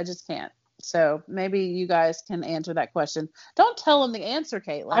Buccaneers. I just can't. So maybe you guys can answer that question. Don't tell them the answer,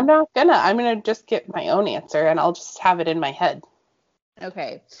 Caitlin. I'm not gonna. I'm gonna just get my own answer, and I'll just have it in my head.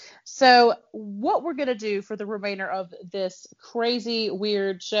 Okay. So what we're gonna do for the remainder of this crazy,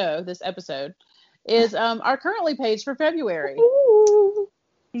 weird show, this episode, is our currently page for February. Ooh.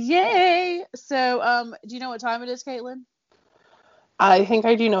 Yay! So do you know what time it is, Caitlin? I think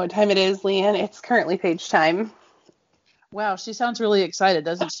I do know what time it is, Leanne. It's currently page time. Wow, she sounds really excited,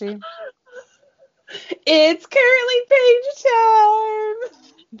 doesn't she? It's currently page time.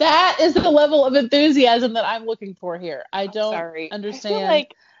 That is the level of enthusiasm that I'm looking for here. I don't understand. I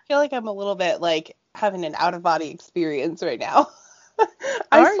feel like I'm a little bit like having an out of body experience right now.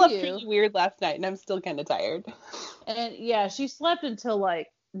 I slept pretty weird last night and I'm still kind of tired. And yeah, she slept until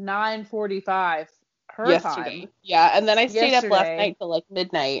like 9:45 her yesterday. time. Yeah, and then I stayed up last night till like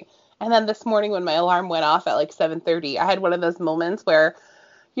midnight. And then this morning when my alarm went off at like 7:30, I had one of those moments where,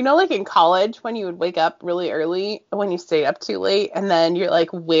 like in college when you would wake up really early when you stayed up too late and then you're like,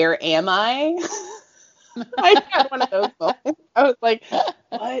 where am I? I had one of those moments. I was like,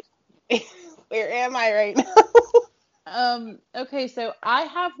 what? Where am I right now? Okay, so I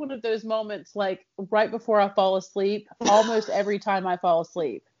have one of those moments like right before I fall asleep, almost every time I fall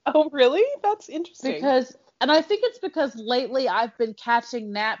asleep. Oh, really? That's interesting. And I think it's because lately I've been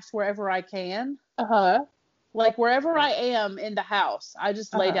catching naps wherever I can. Uh-huh. Like wherever I am in the house, I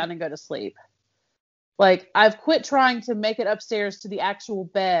just lay down and go to sleep. Like I've quit trying to make it upstairs to the actual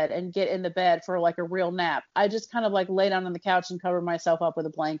bed and get in the bed for like a real nap. I just kind of like lay down on the couch and cover myself up with a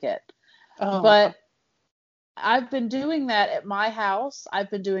blanket. Oh. But I've been doing that at my house. I've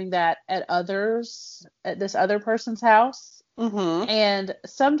been doing that at this other person's house. Mm-hmm. And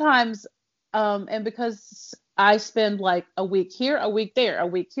sometimes, and because I spend like a week here, a week there, a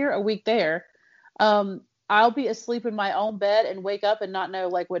week here, a week there, I'll be asleep in my own bed and wake up and not know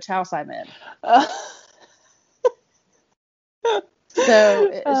like which house I'm in. So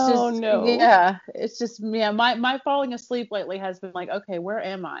it's just my falling asleep lately has been like, okay, where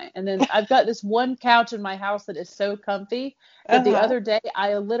am I? And then I've got this one couch in my house that is so comfy that the other day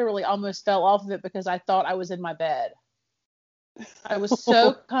I literally almost fell off of it because I thought I was in my bed. I was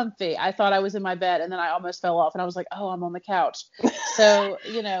so comfy. I thought I was in my bed and then I almost fell off and I was like, oh, I'm on the couch. So,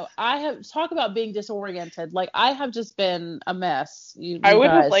 I have talk about being disoriented. Like I have just been a mess. I would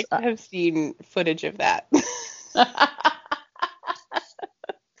have liked to have seen footage of that.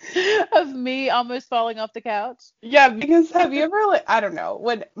 Of me almost falling off the couch? Yeah, because have you ever, I don't know,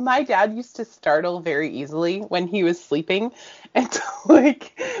 when my dad used to startle very easily when he was sleeping. And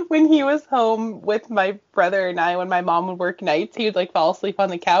like when he was home with my brother and I, when my mom would work nights, he would like fall asleep on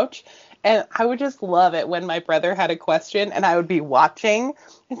the couch. And I would just love it when my brother had a question and I would be watching.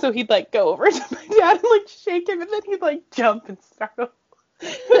 And so he'd like go over to my dad and like shake him and then he'd like jump and startle.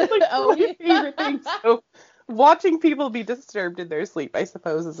 It was like my favorite thing. So watching people be disturbed in their sleep, I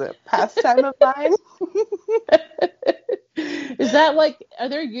suppose, is a pastime of mine. Is that like, are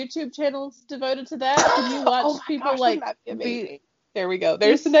there YouTube channels devoted to that? Can you watch people like be... There we go.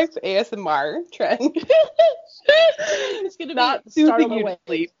 There's the next ASMR trend. It's going to not be soothing startled you to awake.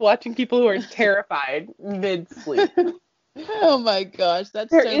 sleep, watching people who are terrified mid-sleep. Oh my gosh,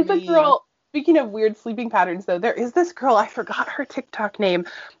 that's There so is a mean. girl, speaking of weird sleeping patterns though, there is this girl, I forgot her TikTok name,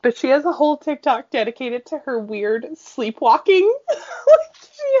 but she has a whole TikTok dedicated to her weird sleepwalking. Like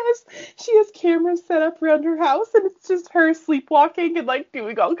she has cameras set up around her house and it's just her sleepwalking and like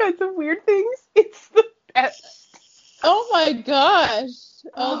doing all kinds of weird things. It's the best. Oh my gosh.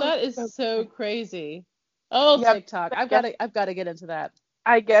 Oh, that It's is so so good. crazy. Oh, Yep. TikTok. I I've got guess to I've got to get into that.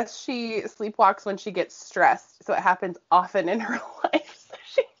 I guess she sleepwalks when she gets stressed, so it happens often in her life.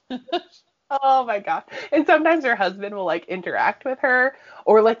 So oh my gosh. And sometimes her husband will like interact with her,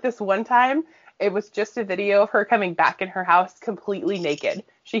 or like this one time, it was just a video of her coming back in her house completely naked.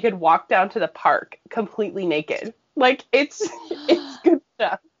 She could walk down to the park completely naked. Like it's good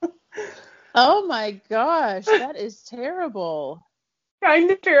stuff. Oh my gosh, that is terrible. Kind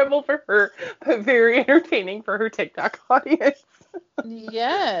of terrible for her, but very entertaining for her TikTok audience.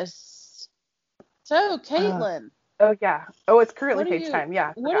 Yes. So, Uh, Caitlin, oh yeah. Oh, it's currently what are page you time. Yeah,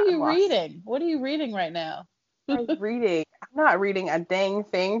 I what are forgot. I'm you lost. reading? What are you reading right now? I'm reading. I'm not reading a dang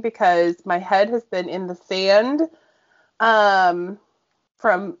thing because my head has been in the sand. Um,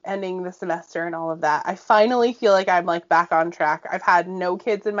 from ending the semester and all of that. I finally feel like I'm like back on track. I've had no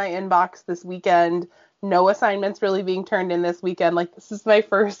kids in my inbox this weekend, no assignments really being turned in this weekend. Like this is my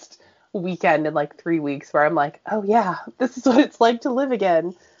first weekend in like 3 weeks where I'm like, oh yeah, this is what it's like to live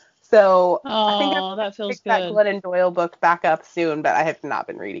again. So I think I'm Oh, gonna that feels pick that good. Glennon Doyle book back up soon, but I have not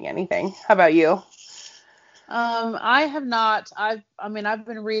been reading anything. How about you? I have not. I've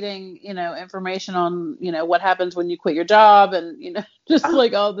been reading, information on, what happens when you quit your job and, just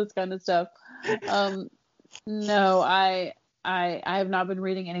like all this kind of stuff. Um, no, I have not been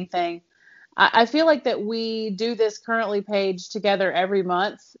reading anything. I feel like that we do this currently page together every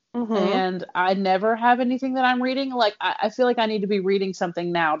month, Mm-hmm. and I never have anything that I'm reading. Like I feel like I need to be reading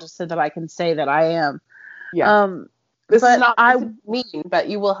something now just so that I can say that I am. Yeah. Um, This is but not meant to be mean, but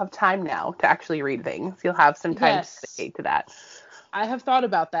you will have time now to actually read things. You'll have some time to yes, dedicate to that. I have thought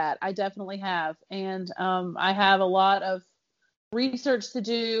about that. I definitely have. And I have a lot of research to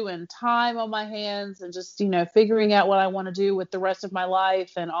do and time on my hands and just, figuring out what I want to do with the rest of my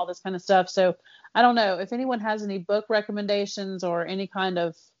life and all this kind of stuff. So I don't know if anyone has any book recommendations or any kind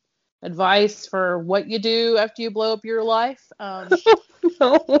of advice for what you do after you blow up your life.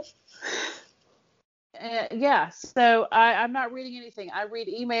 No. Yeah, so I'm not reading anything. I read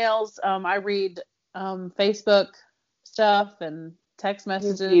emails, I read Facebook stuff and text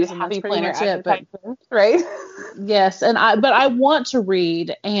You read messages, and that's Happy pretty Planner much it. But advertisements, right? yes, but I want to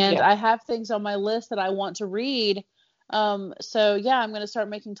read, and Yeah. I have things on my list that I want to read. So yeah, I'm going to start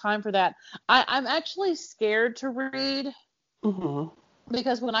making time for that. I'm actually scared to read Hmm.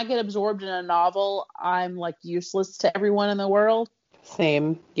 because when I get absorbed in a novel, I'm like useless to everyone in the world.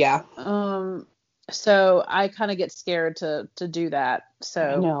 Same. Yeah. Um, so I kind of get scared to do that. I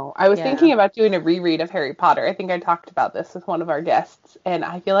So know. I was yeah. thinking about doing a reread of Harry Potter. I think I talked about this with one of our guests, and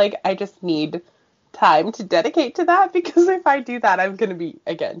I feel like I just need time to dedicate to that because if I do that, I'm going to be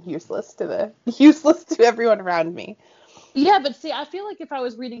again useless to everyone around me. Yeah, but see, I feel like if I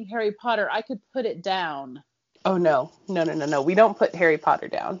was reading Harry Potter, I could put it down. Oh no. No, no, no, no. We don't put Harry Potter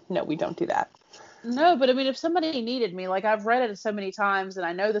down. No, we don't do that. No, but I mean, if somebody needed me, like I've read it so many times and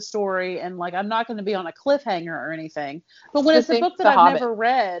I know the story, and like I'm not going to be on a cliffhanger or anything. But It's when the it's a same book with that The I've Hobbit. never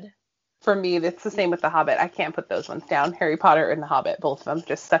read, For me, it's the same with The Hobbit. I can't put those ones down. Harry Potter and The Hobbit, both of them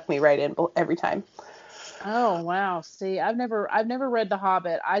just suck me right in every time. oh wow, see, I've never read The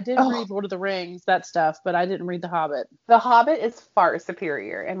Hobbit. I did Oh, read Lord of the Rings, that stuff, but I didn't read The Hobbit. The Hobbit is far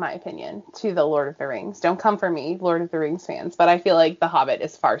superior, in my opinion, to The Lord of the Rings. Don't come for me, Lord of the Rings fans, but I feel like The Hobbit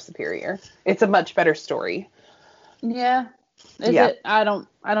is far superior. It's a much better story. Yeah, is Yeah, it? I don't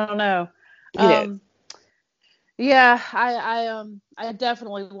know. it is. Um, yeah, I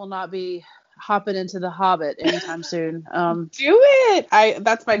definitely will not be hopping into The Hobbit anytime soon. Do it.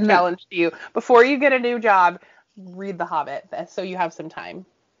 That's my No, challenge to you. Before you get a new job, read The Hobbit so you have some time.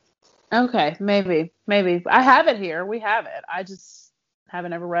 okay, maybe. I have it here. We have it. I just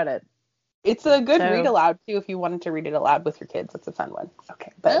haven't ever read it. It's a good read So, aloud too if you wanted to read it aloud with your kids. It's a fun one.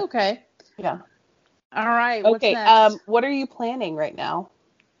 Okay, but okay. yeah. All right, what's Okay, next? what are you planning right now?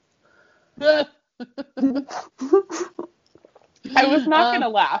 I was not um, gonna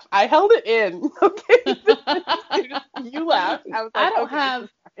laugh. I held it in. Okay. As soon as you laughed, I was I like, don't okay, this have is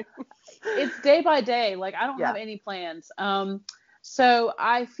fine. it's day by day. Like I don't have Yeah. any plans. So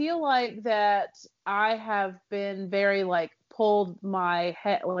I feel like that I have been very like pulled my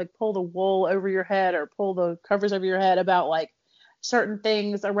head, like pull the wool over your head or pull the covers over your head about like certain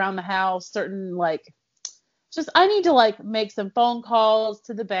things around the house, certain like I need to like make some phone calls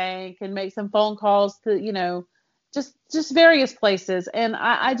to the bank and make some phone calls to, just various places. And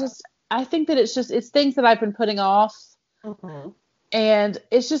I think that it's things that I've been putting off. Mm-hmm. And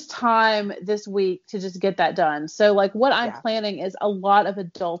it's just time this week to just get that done. So like what I'm planning is a lot of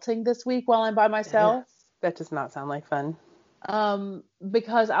adulting this week while I'm by myself. That does not sound like fun.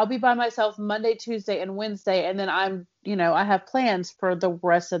 Because I'll be by myself Monday, Tuesday, and Wednesday, and then I have plans for the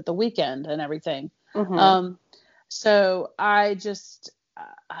rest of the weekend and everything. Mm-hmm. So I just,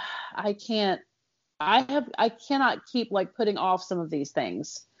 I cannot keep like putting off some of these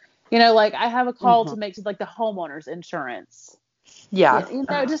things. Like I have a call to make to like the homeowner's insurance. Yeah.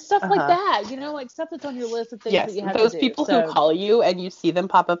 Just stuff like that, like stuff that's on your list of things that you have to do. Those people who call you and you see them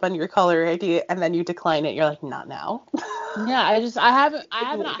pop up on your caller ID and then you decline it, you're like, not now. Yeah, I haven't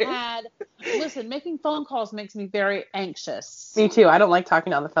had, listen, making phone calls makes me very anxious. Me too. I don't like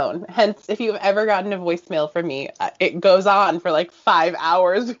talking on the phone. Hence, if you've ever gotten a voicemail from me, it goes on for like 5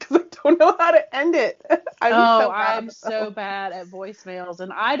 hours because I don't know how to end it. I'm so bad at voicemails,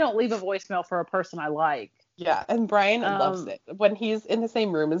 and I don't leave a voicemail for a person I like. Yeah, and Brian loves it. When he's in the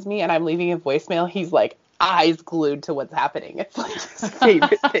same room as me and I'm leaving a voicemail, he's like eyes glued to what's happening. It's like his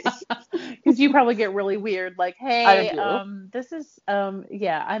favorite thing. Because you probably get really weird, like, hey, this is,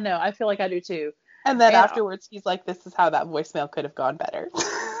 yeah, I know. I feel like I do too. And then afterwards, he's like, this is how that voicemail could have gone better.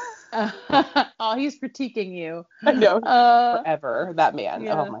 He's critiquing you. I know. Forever, that man.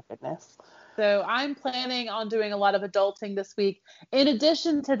 Yeah. Oh, my goodness. So I'm planning on doing a lot of adulting this week. In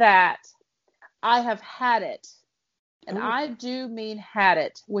addition to that, I have had it, and I do mean had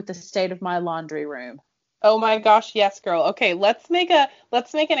it, with the state of my laundry room. Oh my gosh, yes, girl. Okay, let's make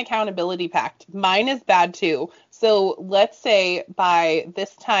an accountability pact. Mine is bad too. So let's say by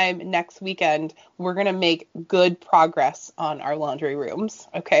this time next weekend, we're gonna make good progress on our laundry rooms.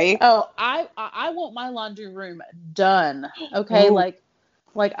 Okay? Oh, I want my laundry room done. Okay, ooh. like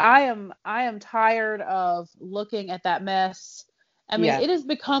I am tired of looking at that mess. I mean, It has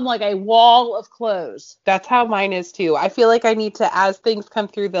become like a wall of clothes. That's how mine is too. I feel like I need to, as things come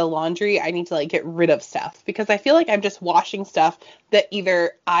through the laundry, I need to like get rid of stuff because I feel like I'm just washing stuff that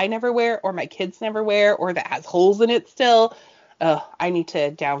either I never wear or my kids never wear or that has holes in it still. I need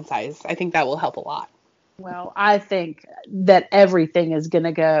to downsize. I think that will help a lot. Well, I think that everything is going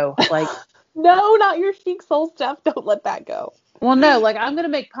to go. Like, no, not your chic soul stuff. Don't let that go. Well, no, like I'm going to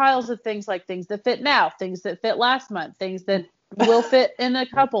make piles of things, like things that fit now, things that fit last month, things that will fit in a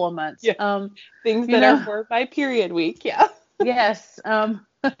couple of months. Yeah. Things that are for my period week. Yeah. Yes.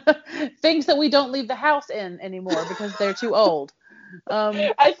 Things that we don't leave the house in anymore because they're too old.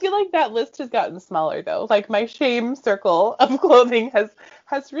 I feel like that list has gotten smaller though. Like my shame circle of clothing has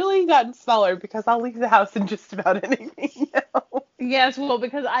really gotten smaller because I'll leave the house in just about anything now. Yes, well,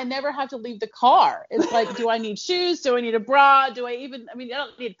 because I never have to leave the car. It's like, do I need shoes? Do I need a bra? I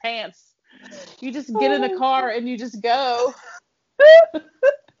don't need pants. You just get in the car and you just go.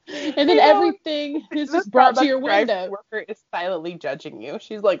 And then everything is just brought to your window. The worker is silently judging you.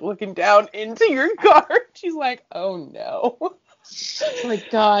 She's like looking down into your car. She's like, oh no.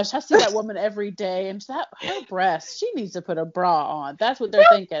 Like, gosh, I see that woman every day, and her breast, she needs to put a bra on. That's what they're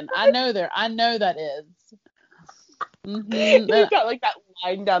thinking. I know that is. Mm-hmm. You've got like that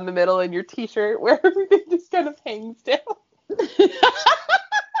line down the middle in your t-shirt where everything just kind of hangs down.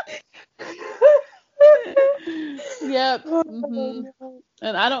 Yep. Mm-hmm.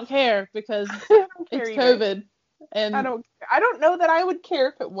 And I don't care because it's COVID. And I don't know that I would care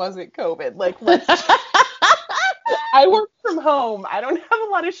if it wasn't COVID. Like, I work from home. I don't have a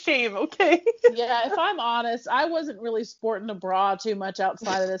lot of shame, okay? Yeah, if I'm honest, I wasn't really sporting a bra too much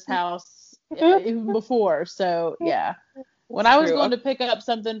outside of this house even before. So, yeah. When I was going to pick up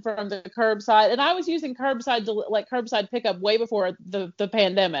something from the curbside, and I was using curbside pickup way before the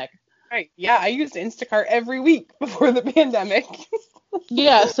pandemic. Right. Yeah, I used Instacart every week before the pandemic.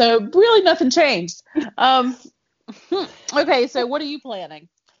 Yeah, so really nothing changed. Okay, so what are you planning?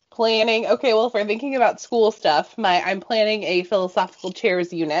 Okay, well, if we're thinking about school stuff, I'm planning a philosophical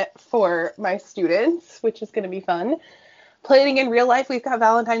chairs unit for my students, which is going to be fun. Planning in real life, we've got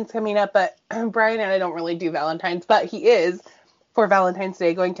Valentine's coming up, but Brian and I don't really do Valentine's, but he is, for Valentine's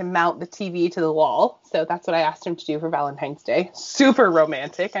Day, going to mount the TV to the wall. So that's what I asked him to do for Valentine's Day. Super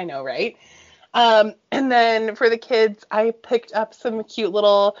romantic, I know, right? And then for the kids, I picked up some cute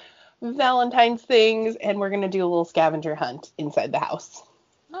little Valentine's things, and we're going to do a little scavenger hunt inside the house.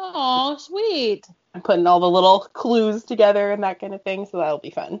 Oh, sweet. I'm putting all the little clues together and that kind of thing, so that'll be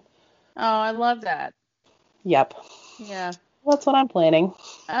fun. Oh, I love that. Yep. Yeah. Well, that's what I'm planning.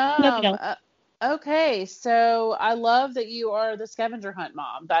 Nothing else. Okay, so I love that you are the scavenger hunt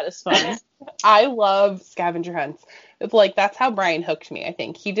mom. That is fun. I love scavenger hunts. It's like that's how Brian hooked me, I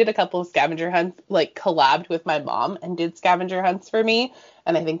think. He did a couple of scavenger hunts, like collabed with my mom and did scavenger hunts for me,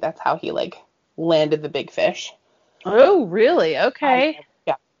 and I think that's how he like landed the big fish. Oh, really? I Okay. love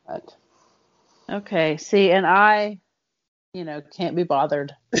scavenger hunt. Okay. See, and I, can't be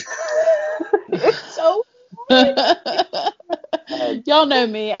bothered. It's so fun. Y'all know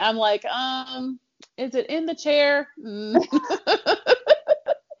me. I'm like, is it in the chair?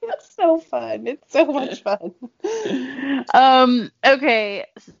 It's so fun. It's so much fun. Okay.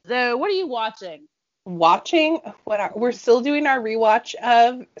 So what are you watching? Watching we're still doing our rewatch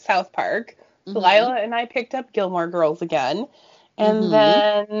of South Park. Mm-hmm. Delilah and I picked up Gilmore Girls again. And Mm-hmm.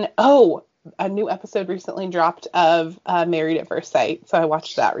 then a new episode recently dropped of Married at First Sight. So I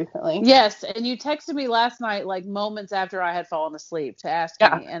watched that recently. Yes, and you texted me last night, like moments after I had fallen asleep, to ask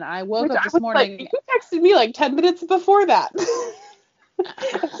Yeah. me, and I woke Which up I this was like, morning. you texted me like 10 minutes before that.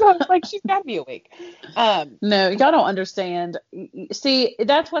 So I was like, she's got to be awake. No, y'all don't understand. See,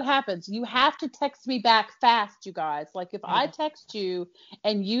 that's what happens. You have to text me back fast, you guys. Like if I text you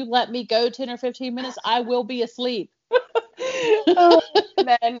and you let me go 10 or 15 minutes, I will be asleep. And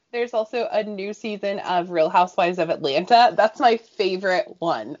then there's also a new season of Real Housewives of Atlanta. That's my favorite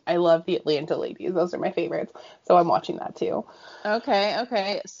one. I love the Atlanta ladies. Those are my favorites. So I'm watching that too.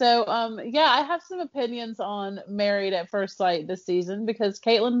 Okay. So, yeah, I have some opinions on Married at First Sight this season because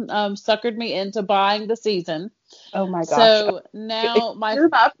Caitlin suckered me into buying the season. Oh my gosh. So now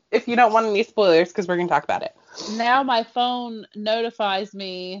If you don't want any spoilers, because we're going to talk about it. now my phone notifies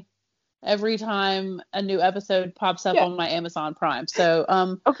me every time a new episode pops up Yeah. on my Amazon Prime. So,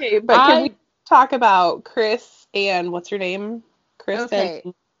 Okay, but can we I talk about Chris and what's her name? Chris and okay,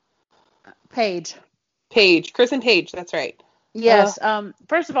 Paige. Paige. Chris and Paige, that's right. Yes.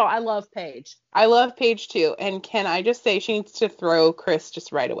 First of all, I love Paige. I love Paige too. And can I just say she needs to throw Chris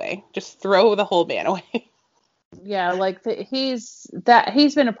just right away. Just throw the whole man away. Yeah, like he's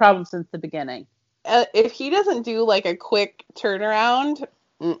been a problem since the beginning. If he doesn't do like a quick turnaround,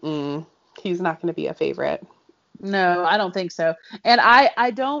 he's not going to be a favorite. No, I don't think so. And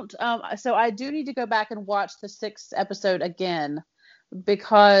I don't so I do need to go back and watch the sixth episode again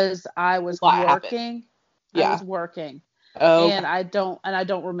because I A was lot happened. working. I Yeah. was working. Okay. And I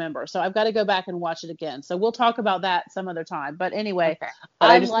don't remember. So I've got to go back and watch it again. So we'll talk about that some other time. But anyway, Okay. But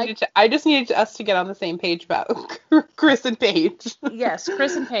I like I just needed us to get on the same page about Chris and Paige. yes,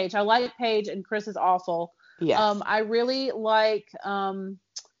 Chris and Paige. I like Paige and Chris is awful. Yes. I really like I'm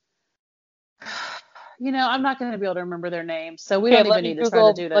not going to be able to remember their names, so we Okay, don't even need to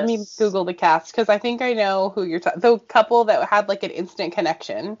try to do Let me this. Google the cast because I think I know who you're talking. The couple that had like an instant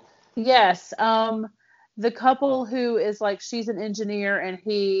connection. Yes, the couple who is like she's an engineer and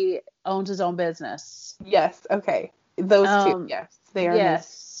he owns his own business. Yes. Okay. Those two. Um, Yes, they are amazing.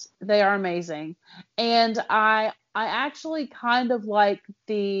 yes, they are amazing, and I actually kind of like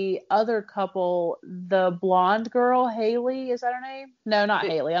the other couple, the blonde girl, Haley. Is that her name? No, not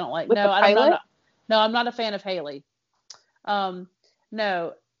Haley. I don't like. With the No, I don't know. pilot. No, I'm not a fan of Haley. Um,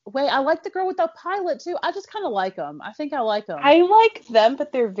 no. Wait, I like the girl with the pilot too. I just kind of like them. I think I like them. I like them,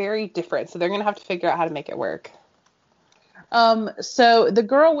 but they're very different, so they're gonna have to figure out how to make it work. So the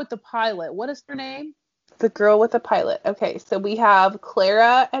girl with the pilot, what is her name? The girl with the pilot. Okay, so we have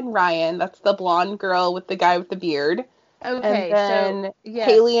Clara and Ryan. That's the blonde girl with the guy with the beard. And Okay, so then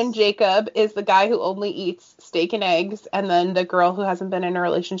Haley and yes. Jacob is the guy who only eats steak and eggs, and then the girl who hasn't been in a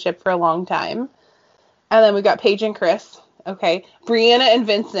relationship for a long time. And then we got Paige and Chris. Okay. Brianna and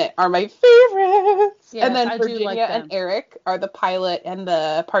Vincent are my favorites. And Yes, then I do Virginia like and them. Eric are the pilot and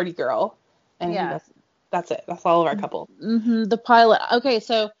the party girl. And Yes. that's it. That's all of our couple. The pilot. Okay,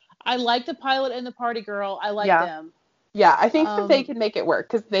 so I like the pilot and the party girl. I like Yeah. them. Yeah, I think that they Um, can make it work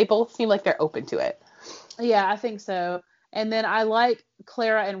because they both seem like they're open to it. yeah, I think so. And then I like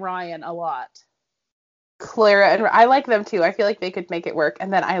Clara and Ryan a lot. Clara and I like them too. I feel like they could make it work.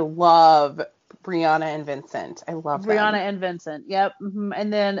 And then I love Brianna and Vincent. I love Brianna them. and Vincent. Yep.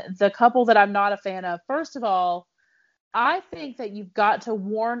 And then the couple that I'm not a fan of. First of all, I think that you've got to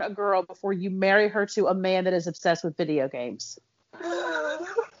warn a girl before you marry her to a man that is obsessed with video games.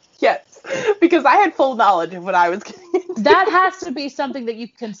 Yes, because I had full knowledge of what I was getting into. That has to be something that you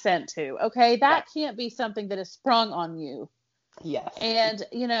consent to, okay? Yeah. That can't be something that is sprung on you. Yes. And,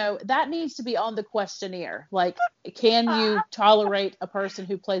 that needs to be on the questionnaire. Like, can you tolerate a person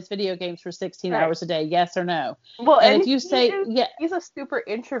who plays video games for 16 Right. hours a day? Yes or no? Well, And and if you say, yeah, he's a super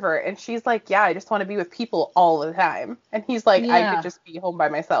introvert, and she's like, yeah, I just want to be with people all the time. And he's like, I could yeah, just be home by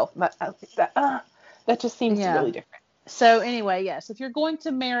myself. That just seems yeah. really different. So anyway, yes, if you're going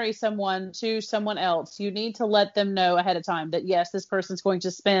to marry someone to someone else, you need to let them know ahead of time that, yes, this person's going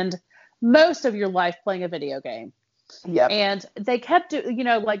to spend most of your life playing a video game. Yep. And they kept,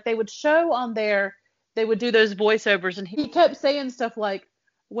 like they would show on there, they would do those voiceovers, and he kept saying stuff like,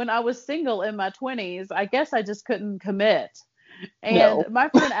 when I was single in my 20s, I guess I just couldn't commit. And my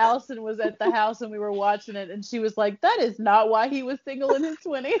friend Allison was at the house and we were watching it, and she was like, that is not why he was single in his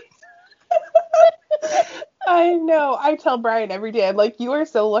 20s. I know. I tell Brian every day, I'm like, you are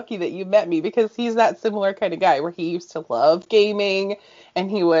so lucky that you met me, because he's that similar kind of guy where he used to love gaming, and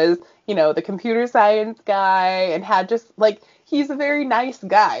he was, the computer science guy, and had just like, he's a very nice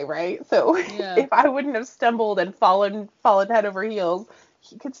guy, right? So if I wouldn't have stumbled and fallen head over heels,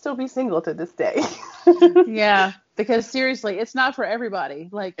 he could still be single to this day. Yeah, because seriously, it's not for everybody.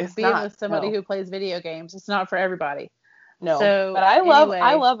 Like, it's being not, with somebody no. who plays video games, it's not for everybody. No, so, but I anyway,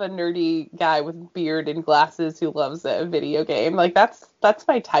 love a nerdy guy with beard and glasses who loves a video game. Like, that's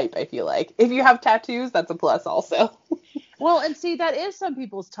my type, I feel like. If you have tattoos, that's a plus also. Well, and see, that is some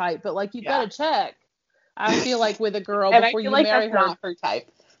people's type, but like, you've got to check. I feel like with a girl and before I feel you like marry that's her. not her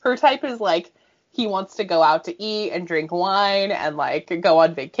type. Her type is like, he wants to go out to eat and drink wine and like go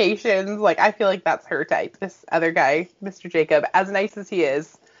on vacations. Like, I feel like that's her type. This other guy, Mr. Jacob, as nice as he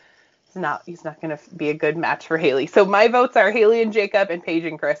is, he's not going to be a good match for Haley. So my votes are Haley and Jacob, and Paige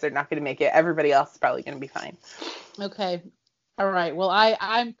and Chris are not going to make it. Everybody else is probably going to be fine. Okay. All right. Well,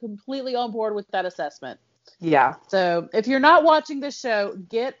 I'm completely on board with that assessment. Yeah. So if you're not watching this show,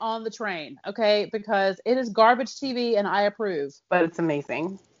 get on the train, okay? Because it is garbage TV, and I approve. But it's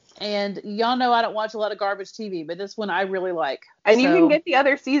amazing. And y'all know I don't watch a lot of garbage TV, but this one I really like. And you can get the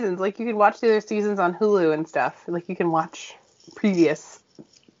other seasons. Like, you can watch the other seasons on Hulu and stuff. Like, you can watch previous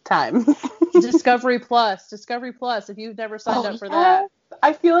times. Discovery Plus. If you've never signed up for that.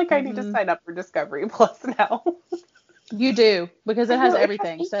 I feel like I need to sign up for Discovery Plus now. You do, because it has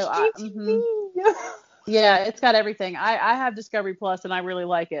everything. Yeah, it's got everything. I have Discovery Plus, and I really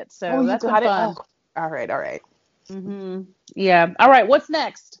like it. So that's been fun. Oh. All right. Yeah. All right. What's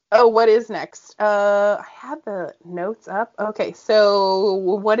next? Oh, what is next? I have the notes up. Okay, so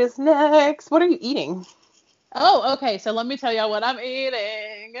what is next? What are you eating? Oh, okay. So let me tell y'all what I'm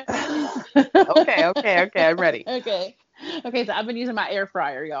eating. Okay. I'm ready. Okay. So I've been using my air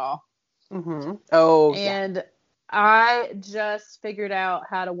fryer, y'all. Oh, and yeah. I just figured out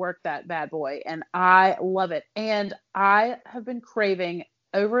how to work that bad boy, and I love it. And I have been craving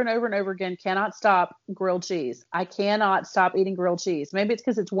over and over and over again, cannot stop, grilled cheese. I cannot stop eating grilled cheese. Maybe it's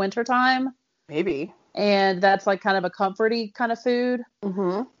because it's wintertime. Maybe. And that's like kind of a comforty kind of food.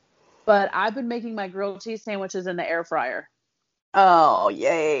 But I've been making my grilled cheese sandwiches in the air fryer. Oh,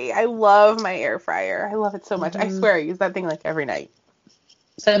 yay. I love my air fryer. I love it so much. I swear I use that thing like every night.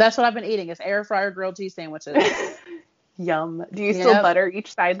 So that's what I've been eating, is air fryer grilled cheese sandwiches. Yum. Do you still butter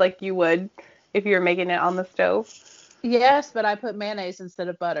each side like you would if you were making it on the stove? Yes, but I put mayonnaise instead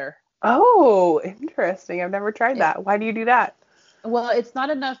of butter. Oh, interesting. I've never tried that. Why do you do that? Well, it's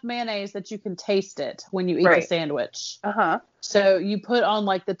not enough mayonnaise that you can taste it when you eat the sandwich. So you put on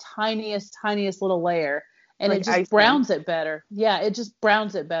like the tiniest little layer, and like it just browns it better. Yeah, it just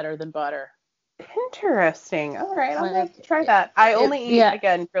browns it better than butter. Interesting. All right, I'll have to try that. I only eat,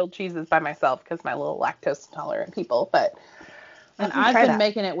 again, grilled cheeses by myself because my little lactose intolerant people, but and I've been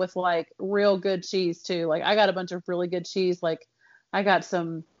making it with like real good cheese too. Like, I got a bunch of really good cheese. Like, I got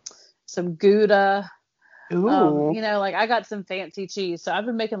some Gouda. Ooh. Like, I got some fancy cheese. So I've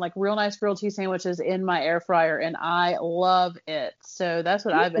been making like real nice grilled cheese sandwiches in my air fryer, and I love it. So that's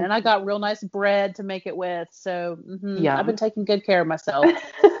what I've been. And I got real nice bread to make it with. So I've been taking good care of myself.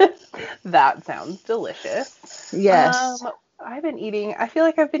 That sounds delicious. Yes. I feel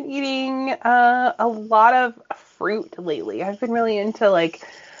like I've been eating a lot of fruit lately. I've been really into like,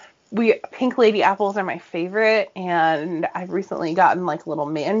 pink lady apples are my favorite, and I've recently gotten like little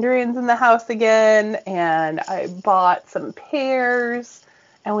mandarins in the house again, and I bought some pears,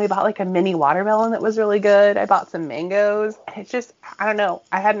 and we bought like a mini watermelon that was really good. I bought some mangoes. It's just, I don't know,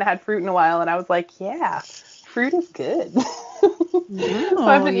 I hadn't had fruit in a while, and I was like, yeah, fruit is good. So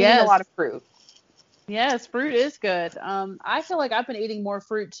I've been eating a lot of fruit. Yes, fruit is good. I feel like I've been eating more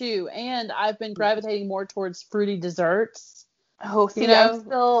fruit too, and I've been gravitating more towards fruity desserts. Oh, see, I'm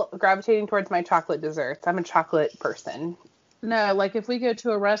still gravitating towards my chocolate desserts. I'm a chocolate person. No, like if we go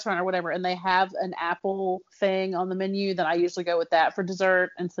to a restaurant or whatever and they have an apple thing on the menu, then I usually go with that for dessert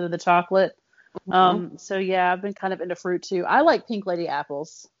instead of the chocolate. So yeah, I've been kind of into fruit too. I like pink lady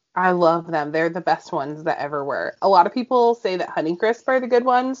apples. I love them. They're the best ones that ever were. A lot of people say that Honeycrisp are the good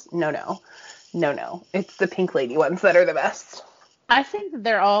ones. No. It's the pink lady ones that are the best. I think that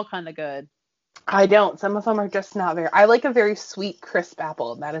they're all kind of good. I don't. Some of them are just not very. I like a very sweet, crisp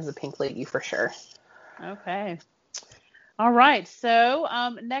apple, and that is a Pink Lady for sure. Okay. All right. So,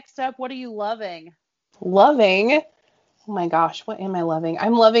 next up, what are you loving? Loving. Oh my gosh, what am I loving?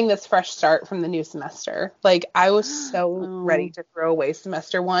 I'm loving this fresh start from the new semester. Like, I was so ready Oh. to throw away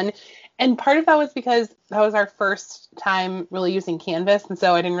semester one. And part of that was because that was our first time really using Canvas. And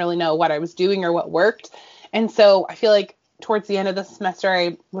so I didn't really know what I was doing or what worked. And so I feel like towards the end of the semester,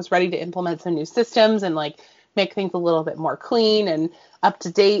 I was ready to implement some new systems and like make things a little bit more clean and up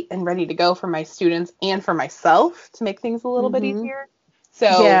to date and ready to go for my students and for myself to make things a little bit Mm-hmm. easier.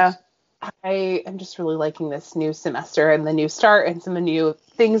 So Yeah. I am just really liking this new semester and the new start and some of the new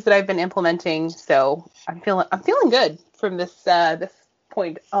things that I've been implementing. So I'm feeling good from this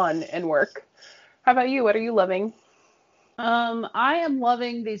point on in work. How about you? What are you loving? I am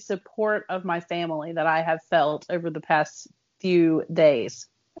loving the support of my family that I have felt over the past few days.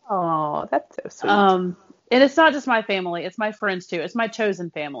 Oh, that's so sweet. Um, and it's not just my family, it's my friends too. It's my chosen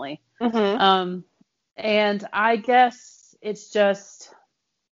family. Mhm. Um, and I guess it's just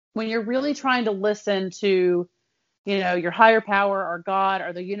when you're really trying to listen to, your higher power or God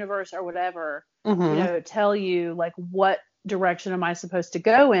or the universe or whatever, Mhm. tell you like what direction am I supposed to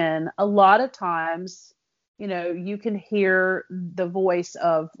go in, a lot of times, you can hear the voice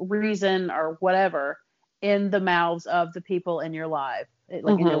of reason or whatever in the mouths of the people in your life,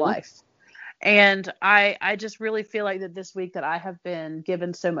 like in your Mhm. life. And I just really feel like that this week that I have been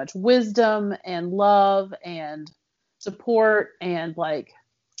given so much wisdom and love and support, and like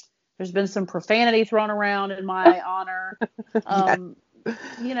there's been some profanity thrown around in my honor. Yes. Um,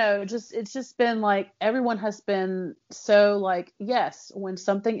 just it's just been like everyone has been so like, yes, when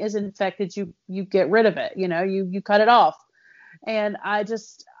something is infected, you get rid of it, you cut it off. And I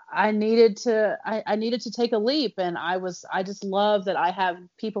needed to take a leap, and I just love that I have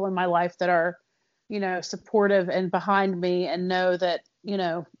people in my life that are, supportive and behind me and know that,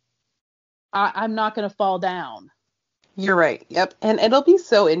 I'm not going to fall down. You're right. Yep. And it'll be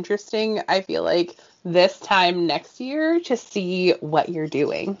so interesting, I feel like, this time next year to see what you're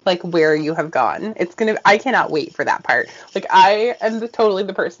doing, like where you have gone. I cannot wait for that part. Like, I am totally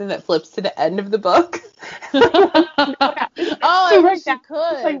the person that flips to the end of the book. Oh, I So right wish now, you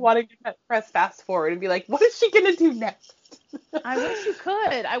I'm just like could. wanting to press fast forward and be like, what is she going to do next? I wish you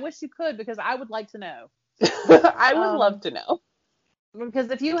could. I wish you could, because I would like to know. I would love Um, to know.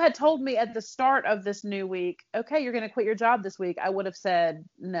 because if you had told me at the start of this new week, okay, you're going to quit your job this week, I would have said,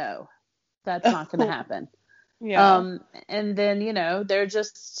 no, that's not going to happen. Yeah. Um, and then, they're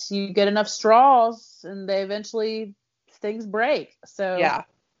just, you get enough straws and they eventually, things break. So, Yeah.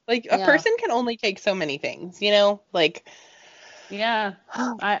 Like, a yeah, person can only take so many things, you know? Like, yeah,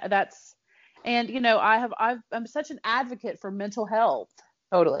 and, I'm such an advocate for mental health.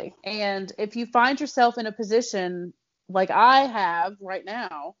 totally. And if you find yourself in a position like I have right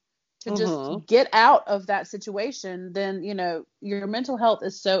now to just Mm-hmm. get out of that situation, then, your mental health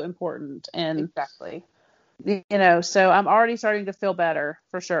is so important. And, Exactly. so I'm already starting to feel better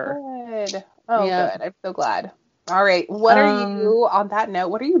for sure. Good. Oh, Yeah. good. I'm so glad. All right. What are Um, you, on that note,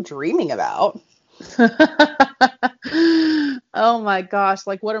 what are you dreaming about? oh my gosh.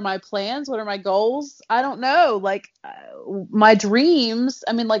 Like, what are my plans? What are my goals? I don't know. Like, my dreams.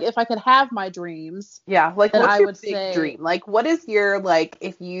 I mean, like, if I could have my dreams, Yeah. Like, then what's I your would big say, dream? Like, what is your, like,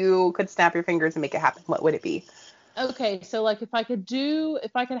 if you could snap your fingers and make it happen, what would it be? okay, so like if I could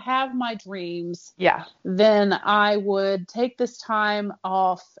have my dreams, Yeah. then I would take this time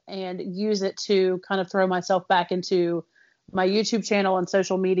off and use it to kind of throw myself back into my YouTube channel and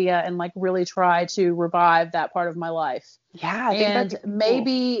social media and like really try to revive that part of my life. Yeah. I think that'd And be cool.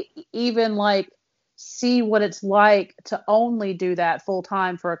 maybe even like see what it's like to only do that full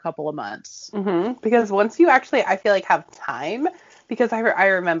time for a couple of months. Because once you actually, I feel like, have time, because I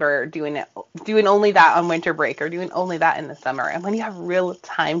remember doing only that on winter break or doing only that in the summer. And when you have real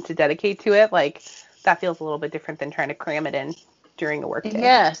time to dedicate to it, like, that feels a little bit different than trying to cram it in during a work day.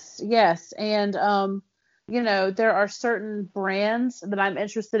 Yes, yes. And there are certain brands that I'm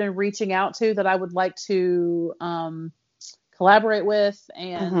interested in reaching out to that I would like to collaborate with.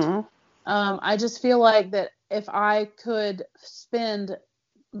 And Mm-hmm. I just feel like that if I could spend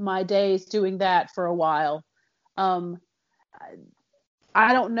my days doing that for a while, um,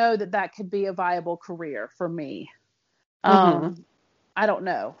 I don't know that that could be a viable career for me. Mm-hmm. I don't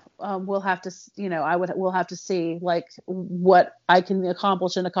know. We'll have to, we'll have to see like what I can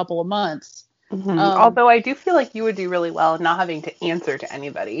accomplish in a couple of months. Mm-hmm. Um, Although I do feel like you would do really well not having to answer to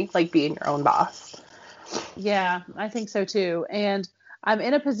anybody, like being your own boss. yeah, I think so too. And I'm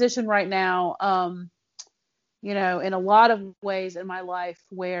in a position right now, in a lot of ways in my life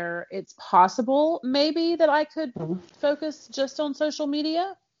where it's possible maybe that I could focus just on social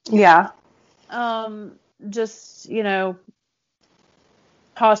media. Yeah. Just,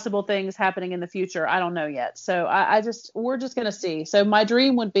 possible things happening in the future. I don't know yet. So we're just going to see. So my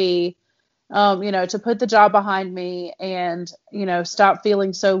dream would be, to put the job behind me and, stop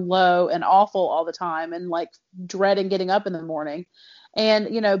feeling so low and awful all the time and like dreading getting up in the morning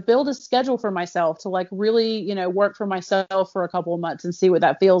and, build a schedule for myself to like really, work for myself for a couple of months and see what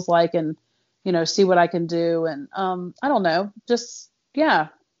that feels like and, see what I can do. And, I don't know, just, yeah,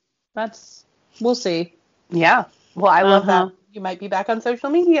 we'll see. Yeah. Well, I love that you might be back on social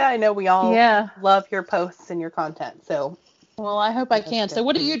media. I know we all love your posts and your content. So, well, I hope I can. So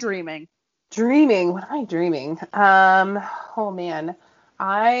what are you dreaming? Dreaming? What am I dreaming? Oh man,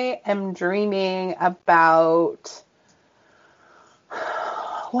 I am dreaming about,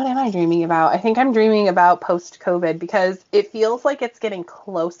 what am I dreaming about? I think I'm dreaming about post-COVID because it feels like it's getting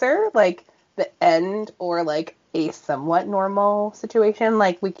closer, like the end or like a somewhat normal situation.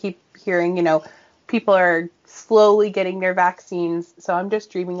 Like we keep hearing, people are slowly getting their vaccines. So I'm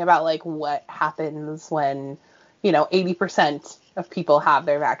just dreaming about like what happens when, 80% of people have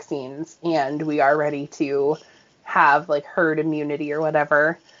their vaccines and we are ready to have like herd immunity or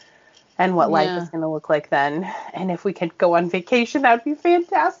whatever, and what life is going to look like then. And if we could go on vacation, that would be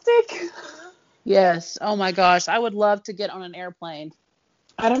fantastic. Yes. Oh my gosh. I would love to get on an airplane.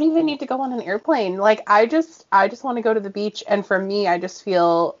 I don't even need to go on an airplane. Like I just want to go to the beach. And for me, I just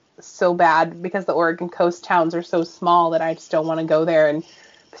feel so bad because the Oregon coast towns are so small that I just don't want to go there and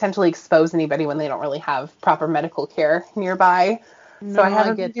potentially expose anybody when they don't really have proper medical care nearby. No, so I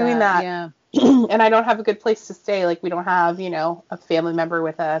haven't been doing that. Yeah. And I don't have a good place to stay. Like we don't have, a family member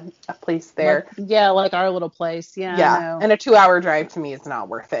with a place there. Like our little place. Yeah. Yeah. And a 2-hour drive to me is not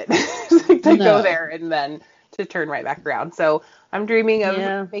worth it to go there and then to turn right back around. So I'm dreaming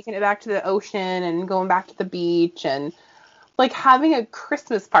of making it back to the ocean and going back to the beach and like having a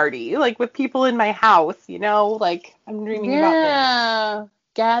Christmas party, like with people in my house, like I'm dreaming about this. Yeah.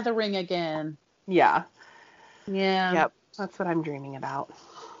 Gathering again. Yeah. Yeah. Yep. That's what I'm dreaming about.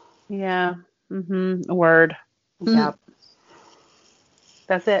 Yeah. Mm-hmm. A word. Yep.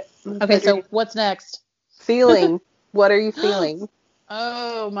 That's it. Okay. So what's next? Feeling. What are you feeling?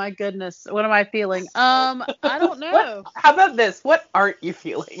 Oh my goodness. What am I feeling? I don't know. How about this? What aren't you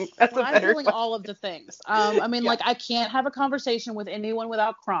feeling? That's I'm feeling question. all of the things. Like I can't have a conversation with anyone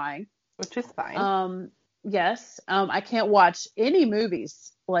without crying. Which is fine. Yes. I can't watch any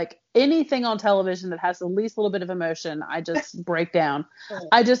movies, like anything on television that has the least little bit of emotion. I just break down.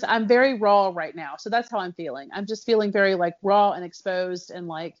 I'm very raw right now. So that's how I'm feeling. I'm just feeling very like raw and exposed and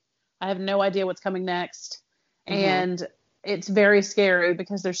like I have no idea what's coming next. Mm-hmm. And it's very scary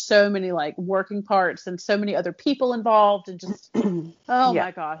because there's so many like working parts and so many other people involved and just,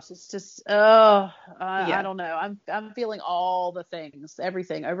 my gosh, it's just, I don't know. I'm feeling all the things,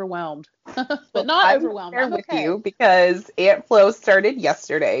 everything, overwhelmed, but not overwhelmed. I'm with you because Aunt Flo started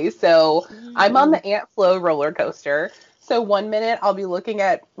yesterday. So I'm on the Aunt Flo roller coaster. So 1 minute I'll be looking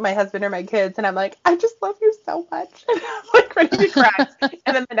at my husband or my kids and I'm like, I just love you so much. And I'm like ready to cry.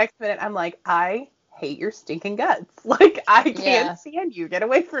 And then the next minute I'm like, I hate your stinking guts. Like I can't stand you. Get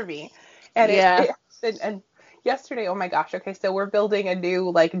away from me. And and yesterday, oh my gosh. Okay, so we're building a new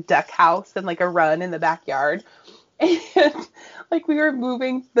like duck house and like a run in the backyard, and like we were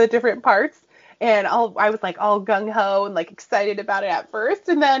moving the different parts, and I was like all gung ho and like excited about it at first,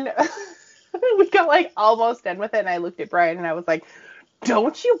 and then we got like almost done with it, and I looked at Brian and I was like,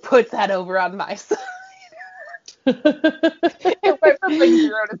 "Don't you put that over on my side." It went from like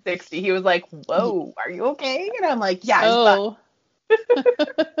 0 to 60. He was like, "Whoa, are you okay?" And I'm like, "Yeah,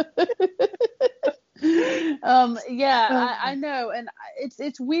 I'm I know, and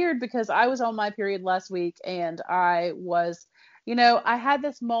it's weird because I was on my period last week, and I was, I had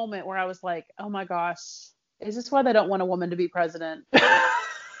this moment where I was like, "Oh my gosh, is this why they don't want a woman to be president?" Oh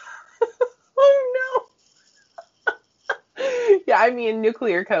no. Yeah, I mean,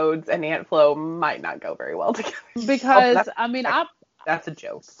 nuclear codes and Aunt Flo might not go very well together. Because that's a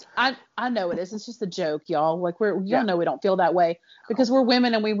joke. I know it is. It's just a joke, y'all. Like y'all know we don't feel that way because we're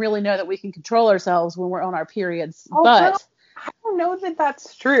women and we really know that we can control ourselves when we're on our periods. But I don't know that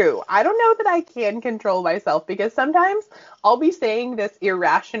that's true. I don't know that I can control myself because sometimes I'll be saying this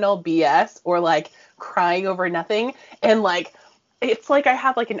irrational BS or like crying over nothing and like it's like I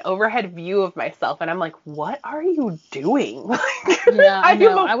have like an overhead view of myself and I'm like, what are you doing? Yeah, I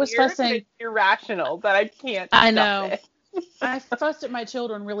know. I was fussing. It's irrational, but I can't. I know. I fussed at my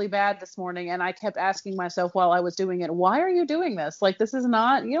children really bad this morning, and I kept asking myself while I was doing it, why are you doing this? Like, this is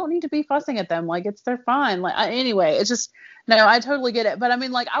not, you don't need to be fussing at them. Like, they're fine. Like, anyway, it's just, no, I totally get it. But I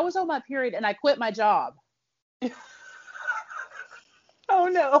mean, like, I was on my period and I quit my job. Oh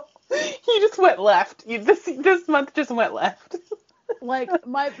no. You just went left. This month just went left. Like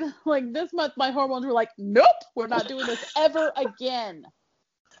this month my hormones were like, nope, we're not doing this ever again.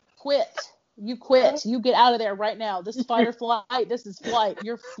 Quit. You quit. You get out of there right now. This is fight or flight. This is flight.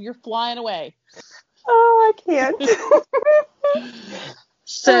 You're flying away. Oh, I can't.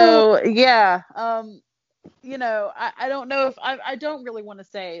 So yeah. I don't know if I don't really want to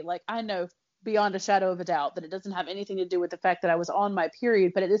say, like, I know beyond a shadow of a doubt that it doesn't have anything to do with the fact that I was on my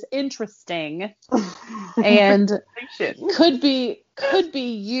period, but it is interesting and could be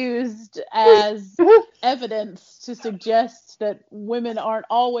used as evidence to suggest that women aren't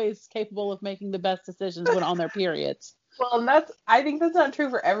always capable of making the best decisions when on their periods. Well, and I think that's not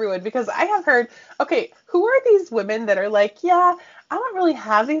true for everyone, because I have heard, okay, who are these women that are like, yeah, I don't really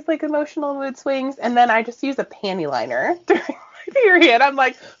have these like emotional mood swings, and then I just use a panty liner during my period. I'm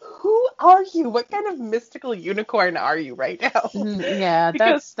like, who are you? What kind of mystical unicorn are you right now? Yeah,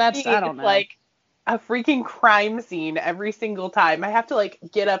 that's I don't know. Like a freaking crime scene every single time. I have to like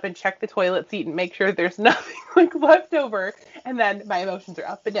get up and check the toilet seat and make sure there's nothing like left over, and then my emotions are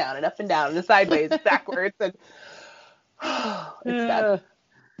up and down and sideways, backwards, and it's bad.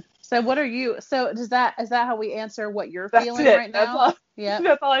 So what are you? So is that how we answer what you're feeling right now?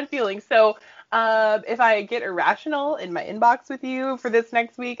 That's all I'm feeling. So if I get irrational in my inbox with you for this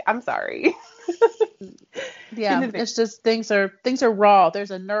next week, I'm sorry. Yeah, it's just things are raw.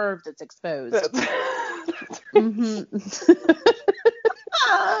 There's a nerve that's exposed. Quit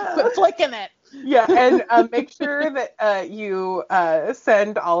flicking it. Yeah, and make sure that you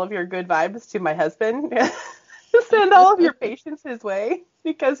send all of your good vibes to my husband. Send all of your patience his way,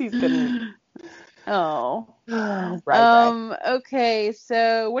 because he's gonna. Oh. Right. Okay,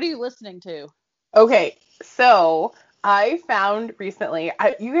 so what are you listening to? Okay, so I found recently,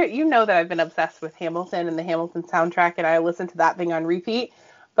 you know that I've been obsessed with Hamilton and the Hamilton soundtrack, and I listened to that thing on repeat.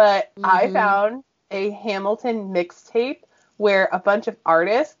 But I found a Hamilton mixtape where a bunch of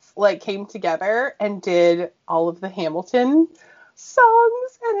artists like came together and did all of the Hamilton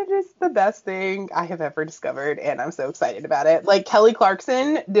songs, and it is the best thing I have ever discovered, and I'm so excited about it. Like, Kelly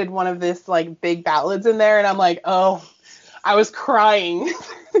Clarkson did one of this like big ballads in there, and I'm like, oh, I was crying.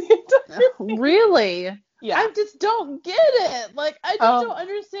 Really? Yeah. I just don't get it. Like, I just don't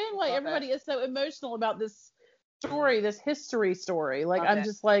understand why everybody is so emotional about this story, this history story. Like, I'm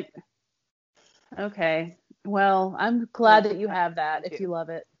just like, okay, well, I'm glad that you have that if you love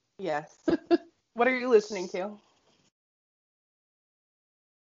it. Yes. What are you listening to?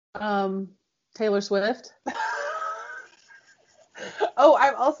 Taylor Swift. Oh,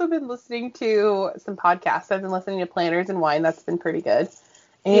 I've also been listening to some podcasts. I've been listening to Planners and Wine. That's been pretty good.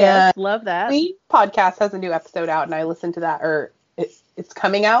 And yes, love that. The podcast has a new episode out, and I listened to that, or it's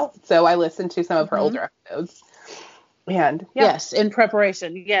coming out, so I listened to some of her older episodes. And yes, in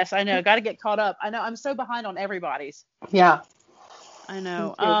preparation. Yes, I know. Got to get caught up. I know. I'm so behind on everybody's. Yeah. I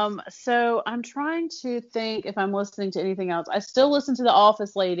know. So I'm trying to think if I'm listening to anything else. I still listen to the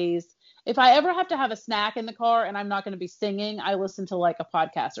Office Ladies. If I ever have to have a snack in the car and I'm not going to be singing, I listen to like a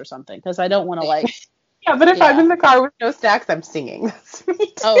podcast or something, because I don't want to like. Yeah, but if I'm in the car with no snacks, I'm singing. That's me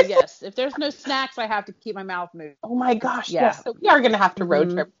too. Oh yes, if there's no snacks, I have to keep my mouth moving. Oh my gosh, yes. So we are going to have to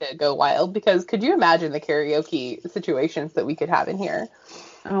road trip to Go Wild, because could you imagine the karaoke situations that we could have in here?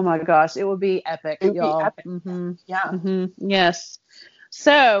 Oh my gosh, it would be epic, y'all. Be epic. Yeah. Yes.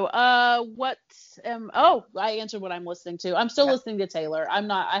 So, I answered what I'm listening to. I'm still listening to Taylor.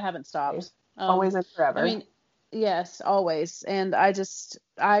 I haven't stopped. Always and forever. I mean, yes, always. And I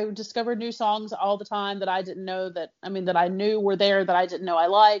discovered new songs all the time that I didn't know that I knew were there that I didn't know I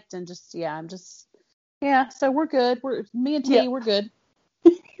liked. And so we're good. Me and T, we're good.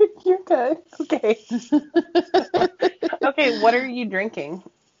 You're good. Okay. Okay, what are you drinking?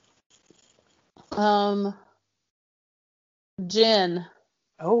 Gin.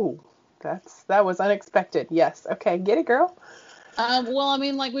 Oh, that was unexpected. Yes. Okay, get it, girl. Well, I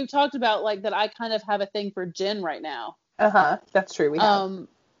mean, like we've talked about, like that I kind of have a thing for gin right now. That's true. We have.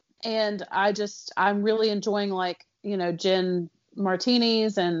 And I'm really enjoying, like, gin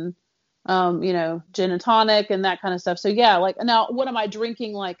martinis and gin and tonic and that kind of stuff. So yeah, like, now what am I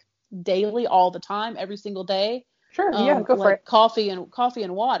drinking like daily all the time, every single day? Sure. Yeah, go for it. Coffee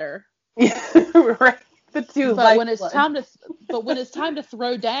and water. Yeah, right. The two. But when it's time to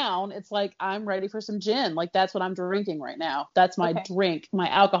throw down, it's like I'm ready for some gin. Like, that's what I'm drinking right now. That's my drink, my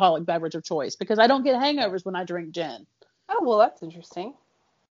alcoholic beverage of choice, because I don't get hangovers when I drink gin. Oh, well, that's interesting.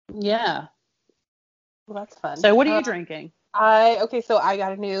 Yeah. Well, that's fun. So what are you drinking? So I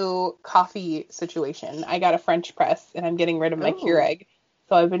got a new coffee situation. I got a French press and I'm getting rid of my Oh. Keurig.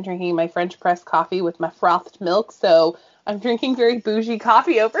 So I've been drinking my French press coffee with my frothed milk. So I'm drinking very bougie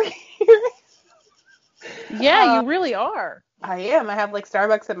coffee over here. Yeah, you really are. I am. I have like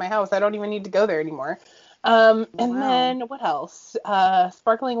Starbucks at my house. I don't even need to go there anymore. And Wow. then what else?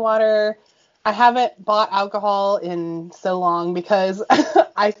 Sparkling water. I haven't bought alcohol in so long because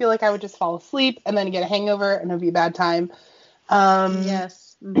I feel like I would just fall asleep and then get a hangover and it would be a bad time.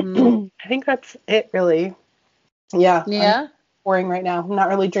 Yes. Mm-hmm. I think that's it, really. Yeah, I'm Yeah. boring right now. I'm not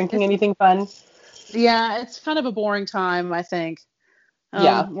really drinking It's anything fun. yeah, it's kind of a boring time, I think.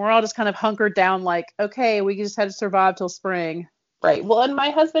 Yeah, We're all just kind of hunkered down like, okay, we just had to survive till spring. right. Well, and my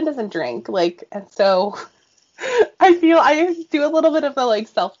husband doesn't drink, like, and so I feel I do a little bit of the like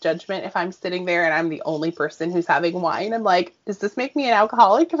self judgment if I'm sitting there and I'm the only person who's having wine. I'm like, does this make me an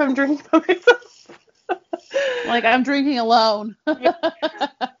alcoholic if I'm drinking by myself? Like I'm drinking alone. Yeah,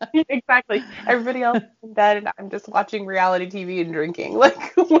 exactly. Everybody else is in bed and I'm just watching reality TV and drinking.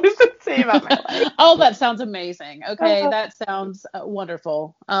 Like, what does it say about my life? Oh, that sounds amazing. Okay, Uh, that sounds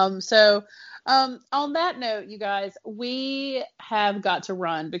wonderful. On that note, you guys, we have got to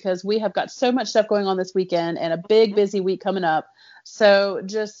run because we have got so much stuff going on this weekend and a big busy week coming up. So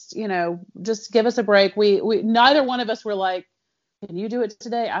just, just give us a break. We neither one of us were like, can you do it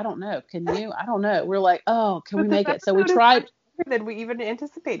today? I don't know. Can you? I don't know. We're like, oh, can we but this make it? So we episode is tried. much better than we even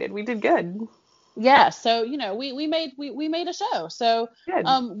anticipated. We did good. Yeah, so we made a show. So Good.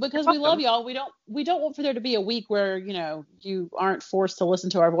 You're because we love welcome. y'all, we don't want for there to be a week where, you aren't forced to listen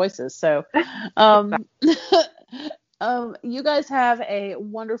to our voices. So um you guys have a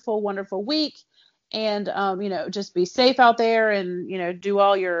wonderful, wonderful week, and just be safe out there, and do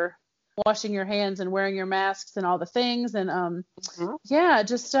all your washing your hands and wearing your masks and all the things, and Mhm. yeah,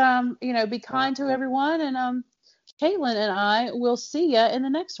 just be kind to everyone, and Caitlin and I will see ya in the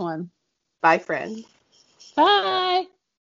next one. Bye, friends. Bye.